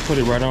is just put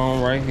it right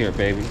on right here,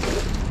 baby.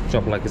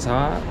 Drop it like it's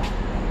hot.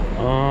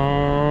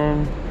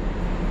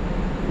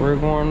 We're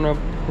gonna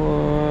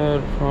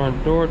put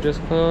front door just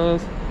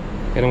cause.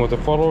 Hit him with the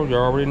photo, you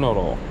already know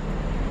though.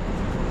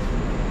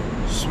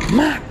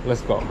 Smack!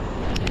 Let's go.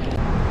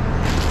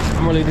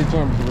 I'm gonna leave this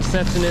joint with the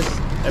receptionist.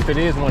 If it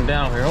is one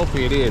down here,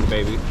 hopefully it is,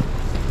 baby.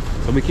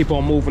 So we keep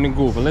on moving and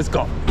grooving. Let's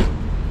go.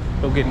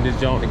 Go get in this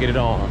joint and get it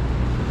on.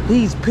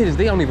 These pigeons,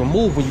 they don't even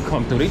move when you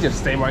come through. They just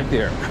stay right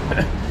there.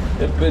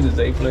 The pigeons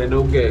ain't playing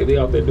no game. They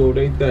out there doing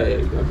their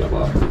thing.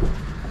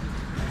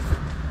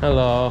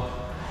 Hello.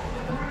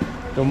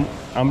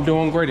 I'm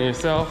doing great. And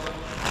yourself?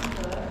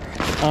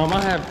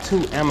 I have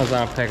 2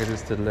 Amazon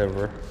packages to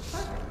deliver.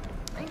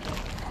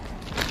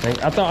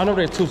 I know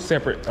they're 2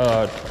 separate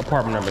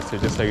apartment numbers too,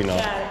 just so you know.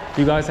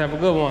 You guys have a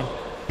good one.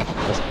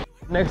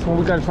 Next one,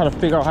 we gotta try to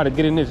figure out how to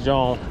get in this,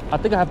 John. I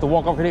think I have to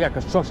walk over here. They got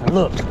construction.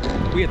 Look,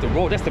 we at the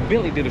road. That's the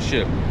Bentley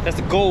dealership. That's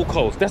the Gold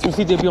Coast. That's where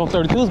CJB on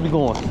 32s be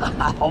going.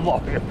 I'm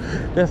off here.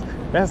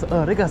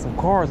 They got some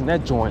cars in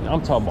that joint.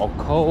 I'm talking about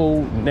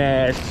cold,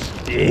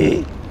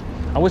 nasty.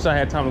 I wish I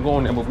had time to go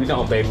in there, but we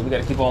don't, baby. We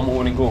gotta keep on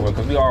moving and grooving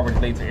because we already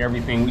late to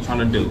everything we trying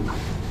to do.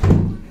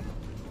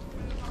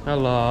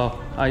 Hello,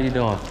 how you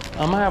doing?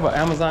 I have an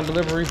Amazon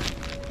delivery.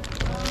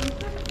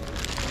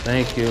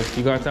 Thank you.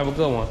 You guys have a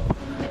good one.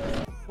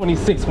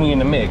 26, we in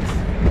the mix.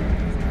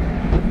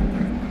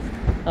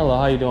 Hello,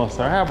 how you doing,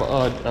 sir? I have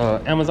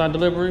a Amazon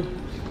delivery.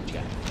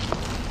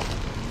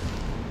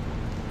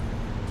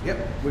 Yep,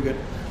 we're good.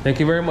 Thank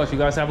you very much. You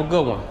guys have a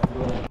good one.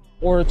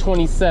 Order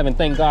 27.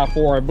 Thank God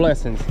for our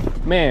blessings.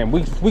 Man,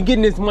 we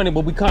getting this money,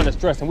 but we kind of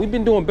stressing. We've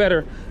been doing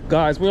better,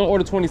 guys. We're on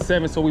order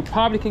 27, so we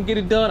probably can get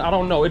it done. I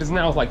don't know. It is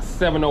now like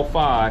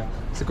 7:05.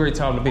 It's a great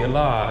time to be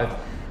alive.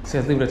 It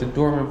says leave it at the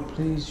door, and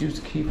please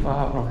use the key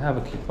fob. I don't have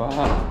a key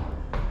fob.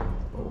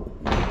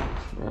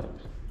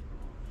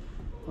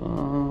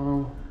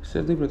 It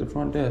says leave it at the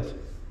front desk.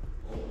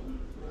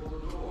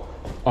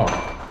 Oh,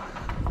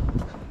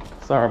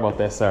 sorry about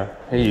that, sir.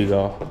 Here you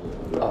go.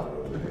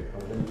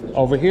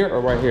 Over here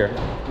or right here?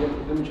 Yeah,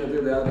 let me check the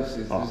address.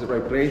 Is this the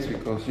right place?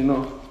 Because you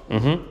know.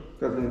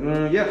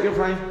 Yeah, you're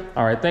fine.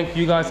 All right, thank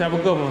you. You guys have a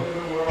good one.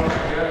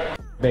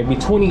 Baby,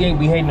 28.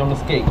 We hating on the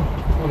skate.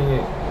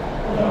 28.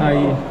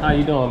 How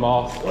you doing,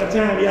 boss? What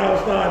time y'all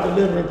start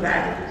delivering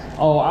packages?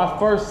 Oh, I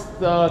first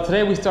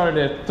today we started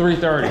at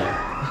 3:30.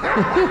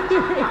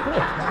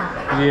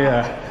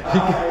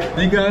 Yeah.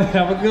 You guys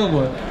have a good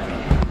one.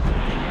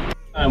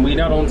 And we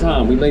not on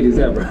time. We late as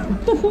ever.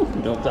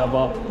 Don't talk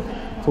about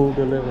food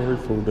delivery.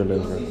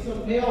 See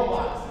some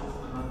mailboxes.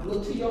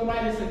 Look to your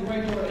right, it's a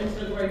great door,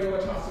 instant great door,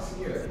 toss to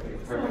security.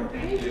 Perfect,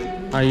 thank you.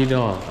 How you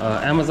doing?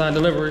 Amazon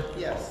delivery?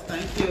 Yes,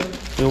 thank you.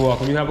 You're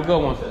welcome. You have a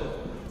good one.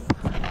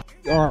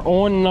 We are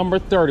on number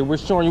 30. We're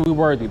showing you we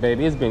worthy,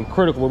 baby. It's been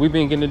critical. We've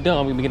been getting it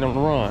done. We've been getting on the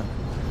run.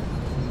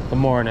 Good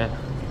morning.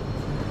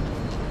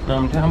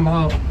 Know what I'm talking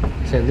about?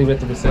 Said leave it at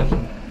the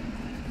reception.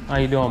 How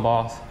you doing,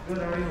 boss? Good,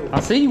 how are you? I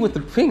see you with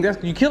the pink.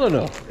 That's you killing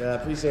them. Yeah, I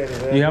appreciate it,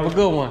 man. You have a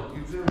good one.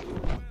 You too.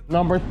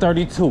 Number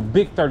 32,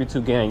 big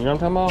 32 gang. You know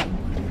what I'm talking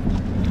about?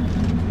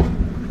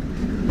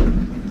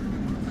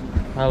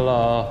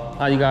 Hello,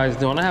 how you guys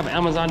doing? I have an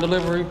Amazon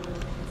delivery.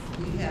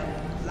 We have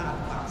lock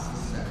boxes,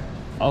 sir.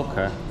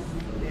 Okay.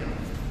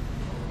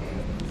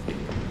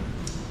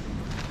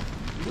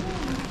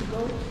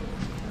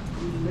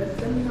 Let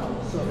them know,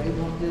 so they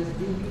won't just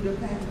give you the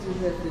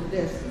packages at the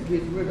desk and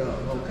get rid of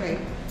them, okay?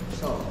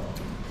 So,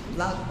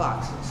 lock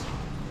boxes,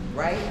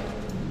 right,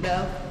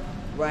 left,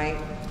 right,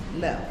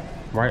 left.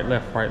 Right,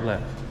 left, right,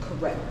 left.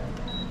 Correct.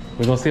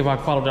 We're gonna see if I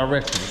can follow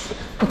directions.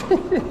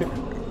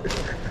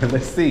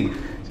 Let's see.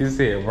 She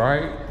said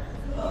right.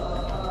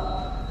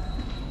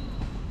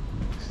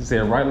 She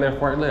said right, left,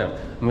 right,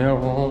 left. Mail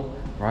room,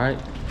 right,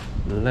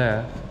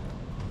 left,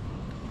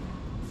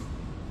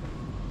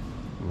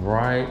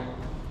 right,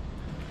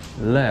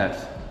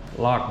 left.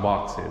 Lock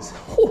boxes.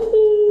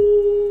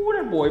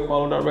 That boy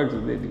followed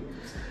directions, didn't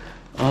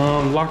he?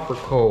 Locker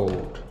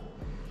code.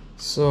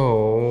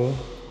 So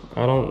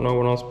I don't know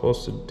what I'm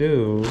supposed to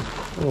do.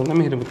 Oh, let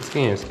me hit it with the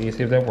scan ski,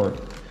 see if that works.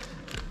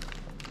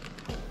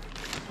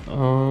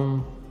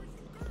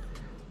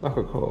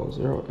 Locker code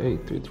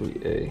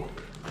 0833A.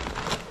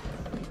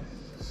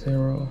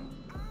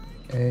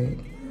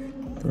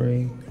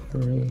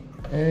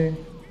 0833A.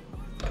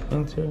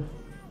 Enter.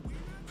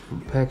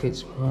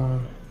 Package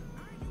 1.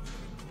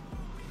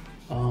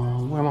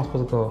 Where am I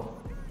supposed to go?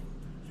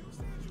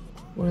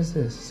 What is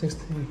this?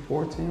 16,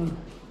 14?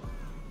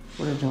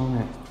 What are they doing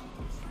at?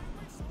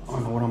 I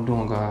don't know what I'm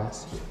doing,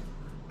 guys.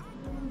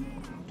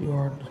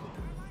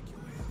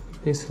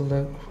 They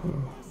select.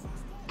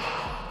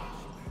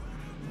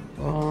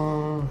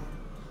 Oh,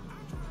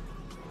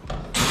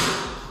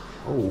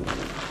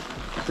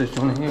 what's this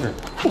joint here?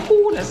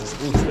 Ooh, that's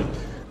exclusive.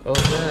 Oh,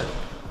 that.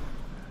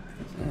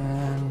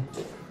 And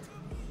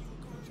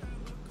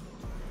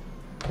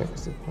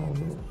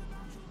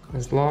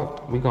it's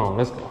locked. We gone.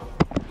 Let's go.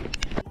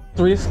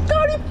 3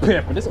 Scottie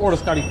Pippen. This order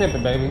Scottie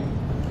Pippen, baby.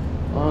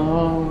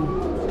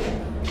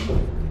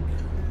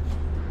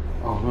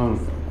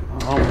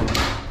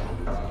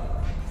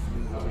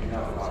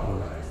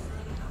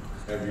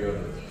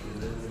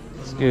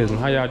 Excuse me.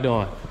 How y'all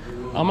doing?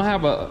 I'm gonna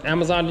have a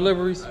Amazon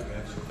Deliveries.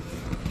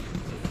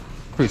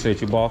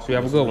 Appreciate you, boss. You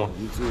have a good one.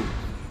 You too.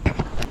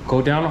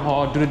 Go down the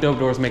hall, do the double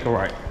doors, make it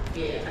right.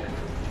 Yeah.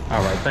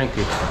 All right. Thank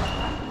you.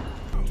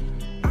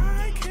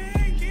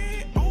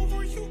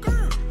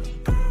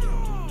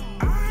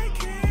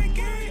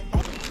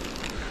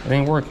 It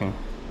ain't working.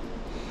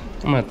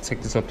 I'm gonna have to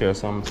take this up there or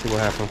something, see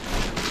what happens.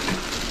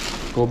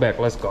 Go back,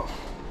 let's go.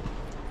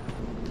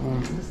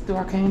 This door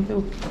I can't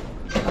do.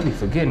 I be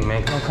forgetting,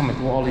 man, cause I'm coming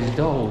through all these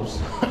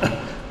doors. You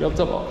know what I'm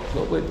talking about? A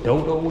little bit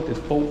dodo with this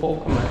fofo.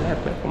 I'm like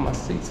that back on my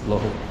seats a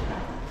little.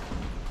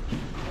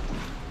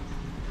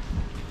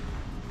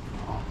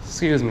 Oh,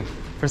 excuse me.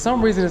 For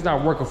some reason it's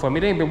not working for me.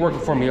 It ain't been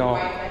working for me all.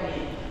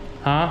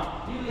 Huh?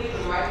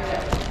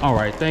 All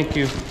right, thank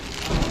you.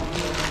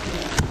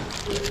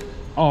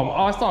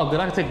 Oh, it's all good.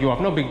 I can take you off.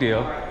 No big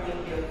deal.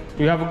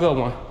 You have a good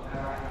one.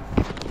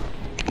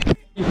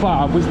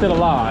 We still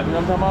alive. You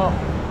know what I'm talking about?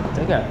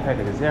 They got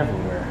packages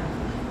everywhere.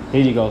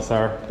 Here you go,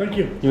 sir. Thank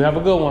you. You have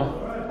a good one.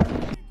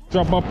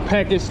 Drop off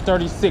package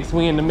 36.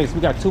 We in the mix.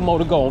 We got 2 more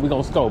to go and we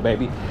gonna go,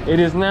 baby. It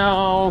is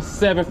now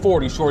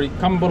 7:40, shorty.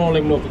 Comment below and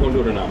let me know if you're gonna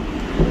do it or not.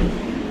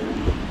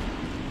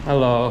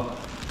 Hello.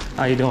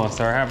 How you doing,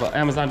 sir? I have an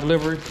Amazon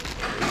delivery.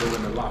 We're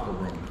in the locker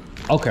room.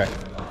 Okay.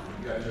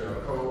 You got your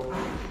code?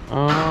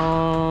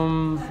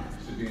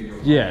 Should be in your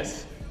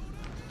yes.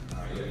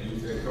 Yeah,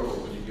 use that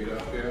code when you get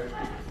up there.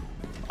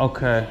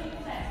 Okay.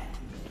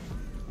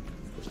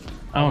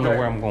 I don't know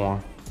where I'm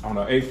going. On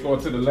the 8th floor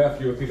to the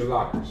left, you'll see the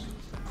lockers.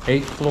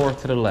 8th floor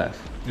to the left.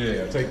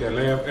 Yeah, take that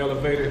left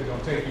elevator. It's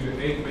gonna take you to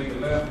 8th, make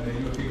the left, and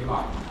then you'll see the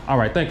lockers. All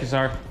right, thank you,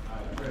 sir.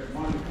 Press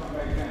 1 to come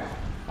back down.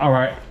 All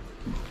right.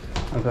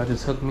 Okay,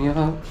 just hook me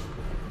up.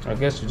 I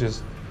guess you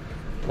just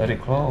let it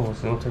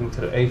close. It'll take me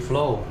to the 8th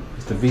floor.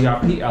 It's the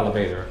VIP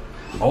elevator.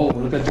 Oh,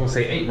 look at you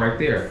say 8 right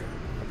there.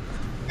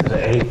 To the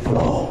 8th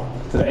floor.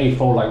 To the 8th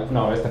floor, like,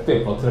 no, it's the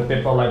 5th floor. To the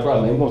 5th floor, like,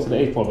 brother, we're going to the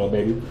 8th floor, though,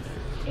 baby.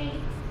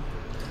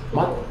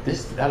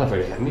 This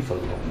elevator had me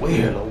feeling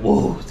weird, a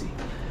woozy.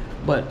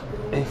 But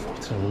 8th floor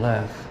to the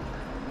left.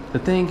 The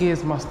thing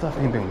is, my stuff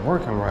ain't been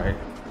working right.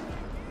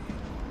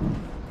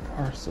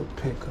 Parcel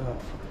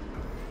pickup.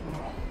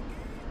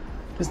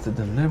 It's the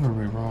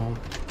delivery room.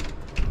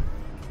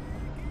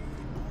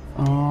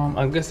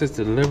 I guess it's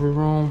the delivery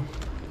room.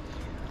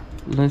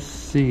 Let's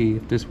see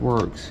if this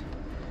works.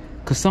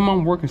 Cause some of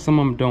them work and some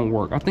of them don't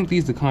work. I think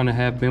these the kind of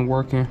have been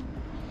working.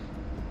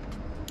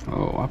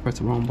 Oh, I pressed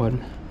the wrong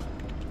button.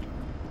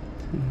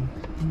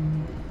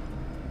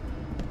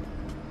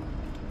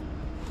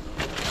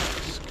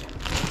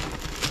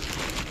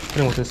 Hit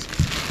him with this.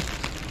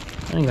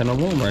 I ain't got no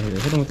room right here.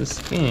 Hit him with the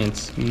scan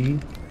ski.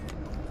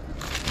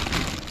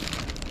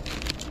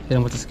 Hit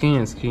him with the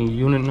scan ski.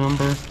 Unit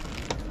number.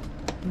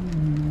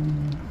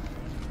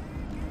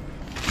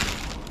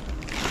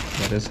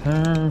 That is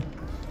her.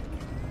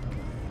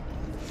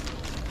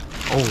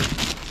 Oh.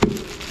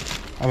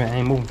 I mean, I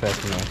ain't moving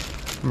fast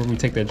enough. I'm gonna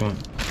retake that joint.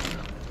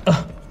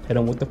 Hit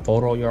him with the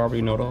photo. You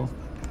already know though.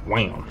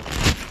 Wham.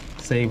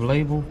 Save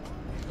label.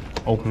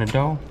 Open the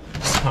door.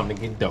 It's time to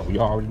get dough. You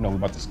already know we're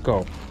about to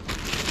go.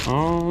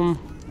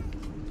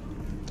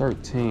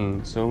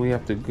 13. So we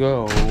have to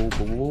go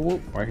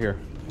right here.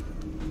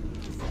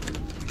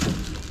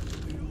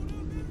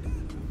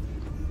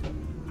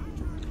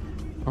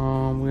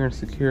 We're in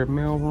secure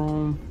mail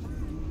room.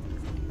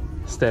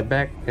 Step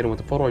back, hit him with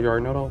the photo, you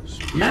already know though.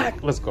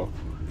 Smack! Let's go.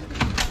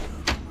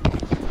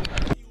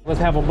 Let's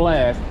have a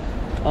blast.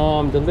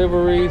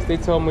 Deliveries, they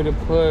told me to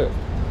put...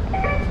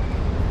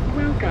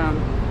 Welcome.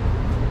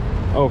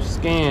 Oh,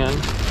 scan.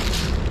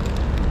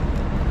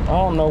 I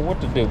don't know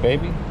what to do,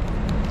 baby.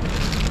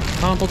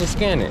 How am I supposed to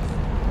scan it?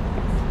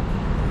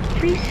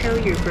 Please show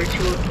your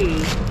virtual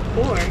key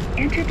or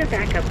enter the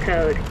backup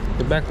code.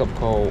 The backup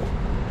code.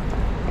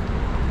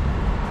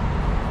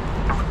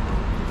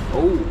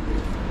 Oh,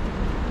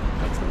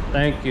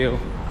 thank you.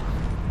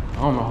 I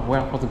don't know where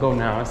I'm supposed to go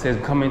now. It says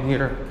come in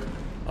here,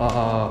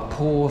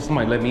 pull.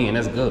 Somebody let me in.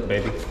 That's good,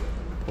 baby.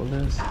 Pull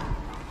this.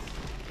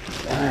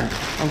 Damn.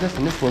 I'm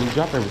guessing this is where we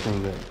drop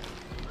everything there.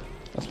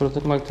 That's what it's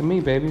looking like to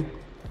me, baby.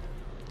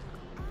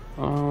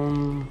 Hit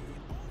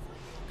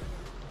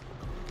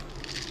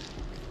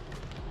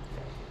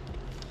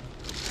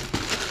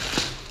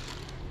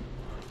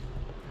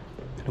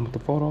him with the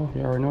photo.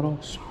 You already know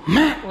those.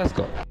 Let's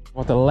go. I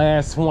want the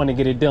last one to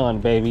get it done,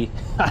 baby.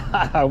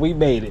 We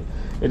made it.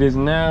 It is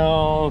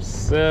now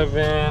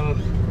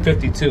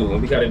 7:52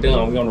 and we got it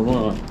done. We on the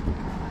run.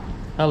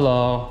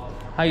 Hello.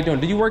 How you doing?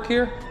 Do you work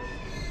here?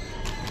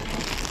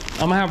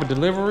 I'm gonna have a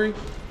delivery.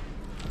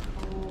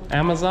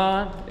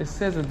 Amazon. It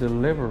says a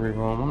delivery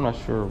room. I'm not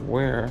sure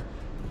where.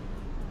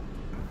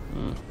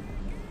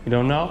 You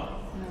don't know?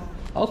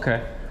 No.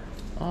 Okay.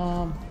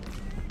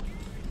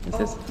 Is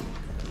this?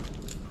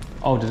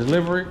 Oh, the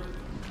delivery?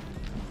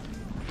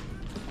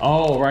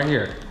 Oh, right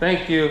here.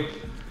 Thank you.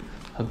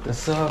 Hook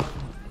this up.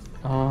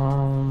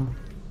 It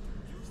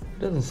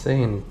doesn't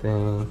say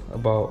anything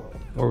about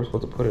where we're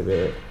supposed to put it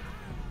at.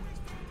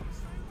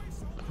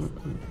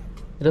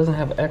 It doesn't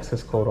have an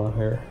access code on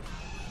here.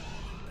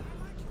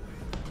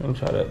 Let me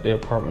try the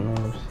apartment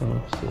number,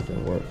 see if it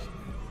works.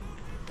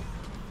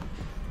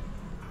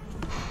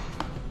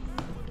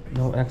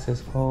 No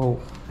access code.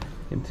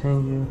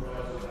 Continue.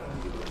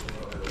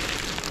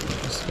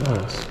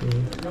 Let's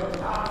see.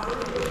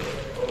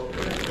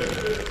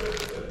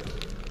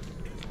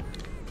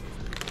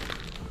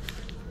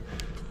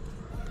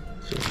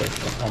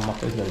 On my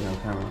face on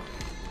camera.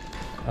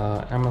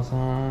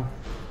 Amazon.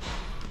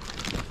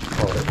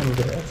 Oh, they're gonna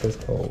get an access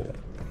code.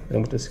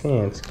 Then with the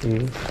scan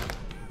key.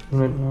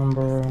 Unit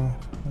number.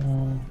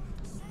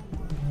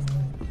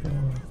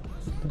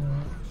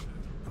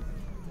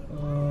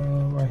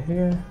 Right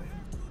here.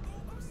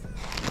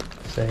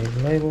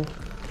 Save label.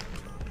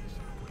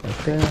 Right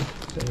there.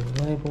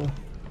 Save label.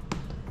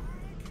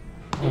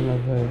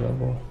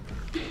 Unavailable.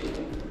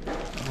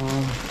 I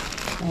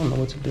don't know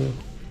what to do.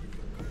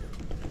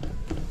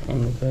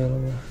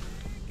 Unavailable.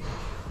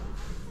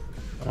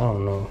 I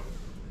don't know.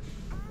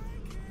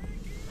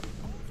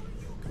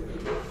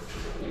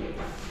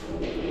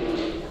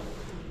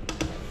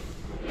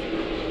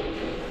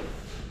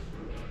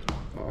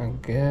 I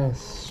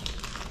guess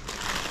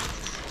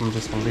I'm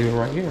just gonna leave it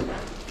right here. Right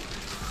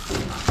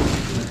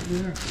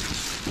here.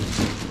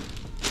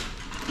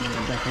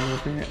 Back a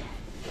little bit.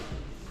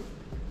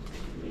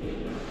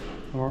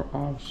 More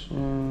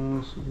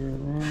options.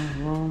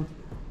 Room.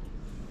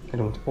 Hit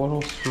them with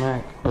photo,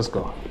 smack. Let's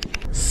go.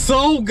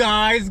 So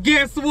guys,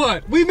 guess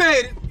what? We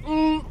made it.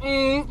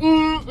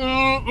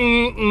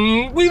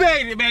 We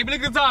made it, baby.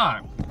 Look at the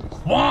time.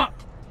 What?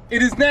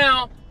 It is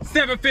now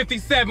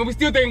 7:57. We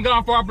still thanking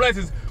God for our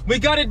blessings. We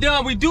got it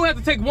done. We do have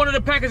to take one of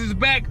the packages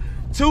back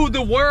to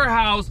the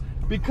warehouse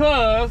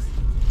because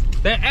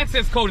that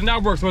access code did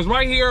not work. So it's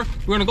right here.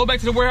 We're gonna go back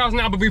to the warehouse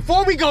now. But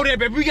before we go there,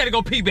 baby, we gotta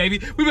go pee, baby.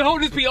 We've been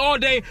holding this pee all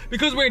day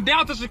because we're in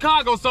downtown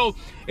Chicago. So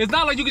it's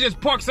not like you can just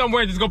park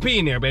somewhere and just go pee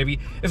in there, baby.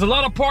 There's a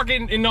lot of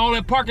parking and all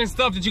that parking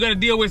stuff that you gotta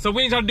deal with. So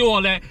we ain't trying to do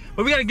all that.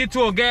 But we gotta get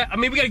to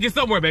we gotta get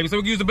somewhere, baby, so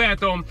we can use the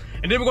bathroom.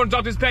 And then we're gonna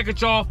drop this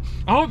package off.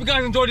 I hope you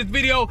guys enjoyed this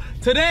video.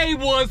 Today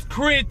was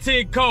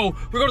critical.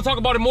 We're gonna talk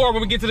about it more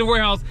when we get to the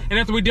warehouse. And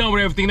after we're done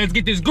with everything, let's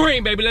get this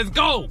green, baby. Let's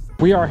go.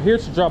 We are here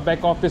to drop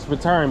back off this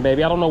return,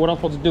 baby. I don't know what I'm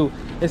supposed to do.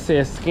 It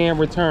says scan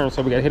return,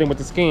 so we gotta hit him with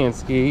the scan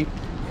ski.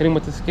 Hit him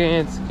with the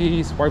scan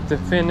ski, swipe to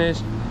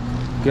finish.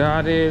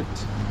 Got it.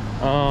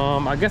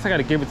 I guess I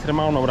gotta give it to them.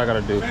 I don't know what I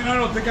gotta do. Man, I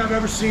don't think I've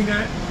ever seen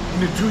that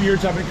in the 2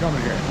 years I've been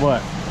coming here.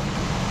 What?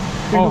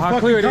 Oh, how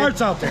clear it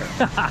is out there.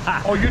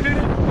 Oh, you did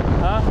it?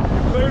 Huh?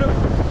 You cleared it?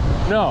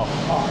 No.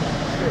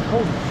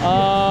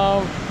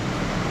 Oh,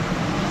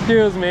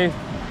 excuse me.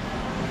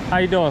 How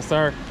you doing,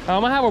 sir?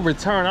 I have a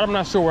return. I'm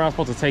not sure where I'm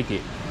supposed to take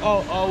it.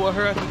 Oh, we're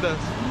here at the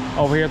desk.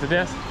 Over here at the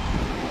desk?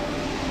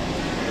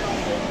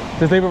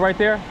 Just leave it right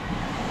there?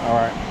 All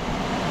right.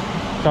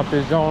 Drop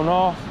this joint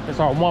off. It's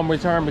our one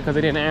return because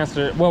they didn't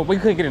answer. Well, we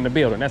couldn't get in the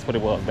building. That's what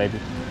it was, baby.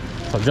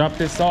 So drop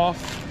this off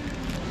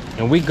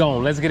and we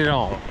gone. Let's get it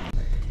on.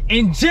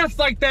 And just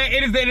like that,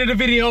 it is the end of the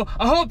video.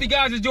 I hope you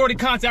guys enjoyed the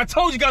content. I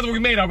told you guys what we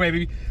made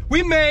already.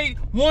 We made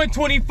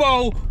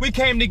 124. We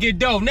came to get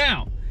dough.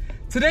 Now,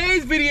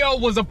 today's video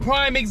was a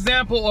prime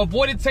example of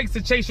what it takes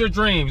to chase your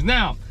dreams.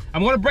 Now,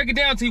 I'm gonna break it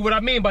down to you what I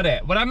mean by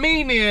that. What I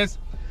mean is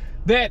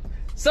that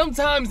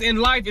sometimes in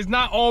life it's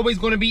not always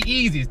gonna be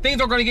easy.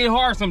 Things are gonna get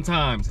hard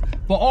sometimes.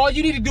 But all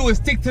you need to do is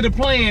stick to the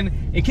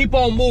plan and keep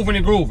on moving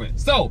and grooving.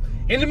 So,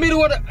 in the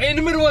middle of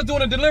us doing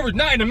the deliveries,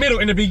 not in the middle,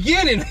 in the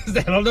beginning,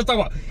 let's talk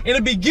about, in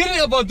the beginning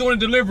of us doing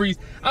the deliveries,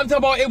 I'm talking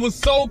about it was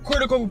so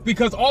critical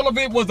because all of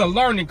it was a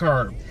learning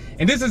curve.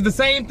 And this is the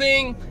same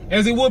thing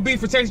as it would be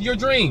for chasing your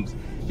dreams.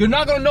 You're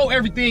not gonna know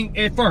everything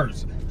at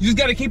first. You just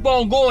gotta keep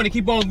on going and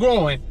keep on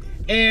growing.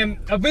 And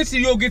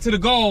eventually you'll get to the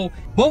goal.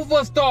 Both of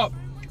us thought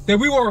that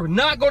we were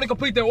not going to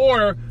complete the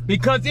order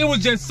because it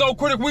was just so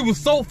critical. We were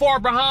so far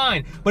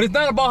behind. But it's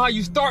not about how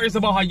you start, it's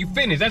about how you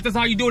finish. That's just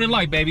how you do it in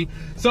life, baby.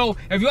 So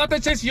if you're out there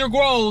chasing your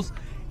goals,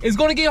 it's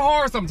going to get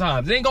hard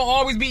sometimes. It ain't going to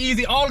always be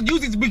easy. All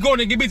usually we going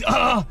to get busy.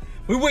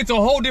 we went to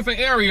a whole different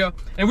area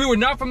and we were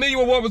not familiar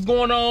with what was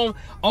going on.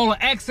 All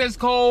the access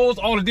codes,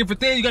 all the different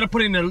things you got to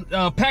put in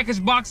the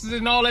package boxes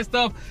and all that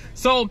stuff.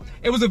 So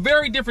it was a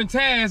very different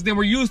task than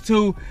we're used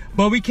to,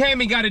 but we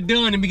came and got it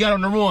done and we got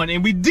on the run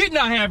and we did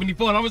not have any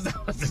fun. I was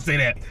just say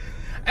that.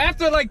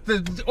 After like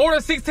the order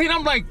 16,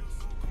 I'm like,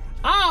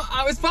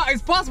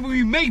 it's possible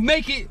we may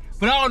make it,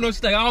 but I don't know.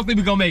 She's like, I don't think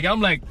we're gonna make it.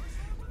 I'm like,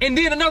 and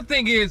then another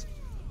thing is,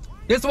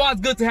 that's why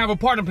it's good to have a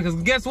partner, because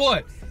guess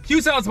what? She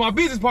was out to my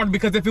business partner,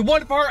 because if it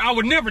wasn't for her, I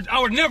would never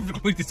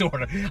complete this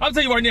order. I'll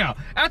tell you right now.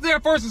 After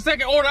that first and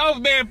second order, I was,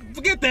 man,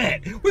 forget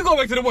that. We go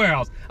back to the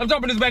warehouse. I'm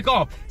dropping this back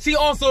off. She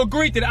also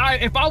agreed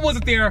that if I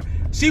wasn't there,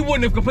 she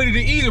wouldn't have completed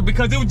it either,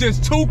 because it was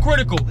just too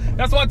critical.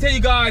 That's why I tell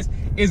you guys,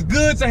 it's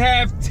good to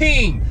have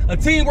team. A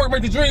teamwork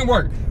makes the dream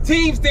work.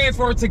 Team stands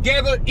for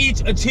together,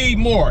 each achieve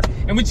more.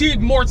 And we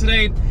achieved more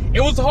today.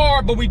 It was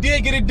hard, but we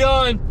did get it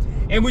done.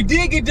 And we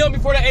did get done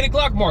before the 8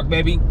 o'clock mark,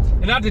 baby.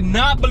 And I did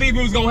not believe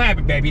it was gonna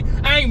happen, baby.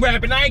 I ain't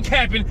rapping, I ain't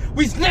capping.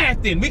 We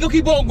snapped in. We gonna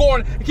keep on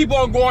going and keep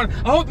on going.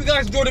 I hope you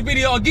guys enjoyed the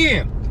video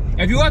again.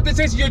 If you out there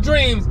chasing your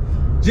dreams,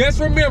 just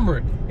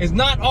remember, it's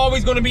not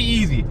always gonna be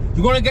easy.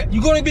 You're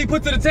gonna be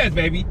put to the test,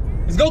 baby.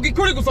 It's gonna get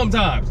critical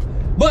sometimes.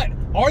 But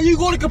are you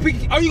gonna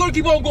compete? Are you gonna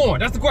keep on going?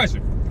 That's the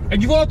question.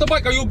 If you fall off the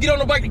bike, or you'll get on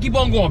the bike and keep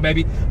on going,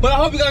 baby. But I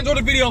hope you guys enjoyed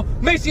the video.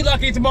 Make sure you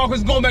lock in tomorrow,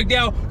 because it's going back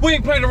down. We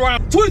ain't playing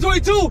around.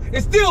 2022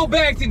 is still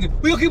bag season.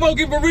 We gonna keep on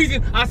giving a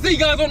reason. I'll see you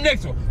guys on the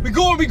next one. We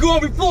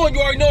flowing.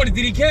 You already know it,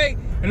 DDK.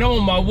 And I'm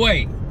on my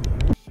way.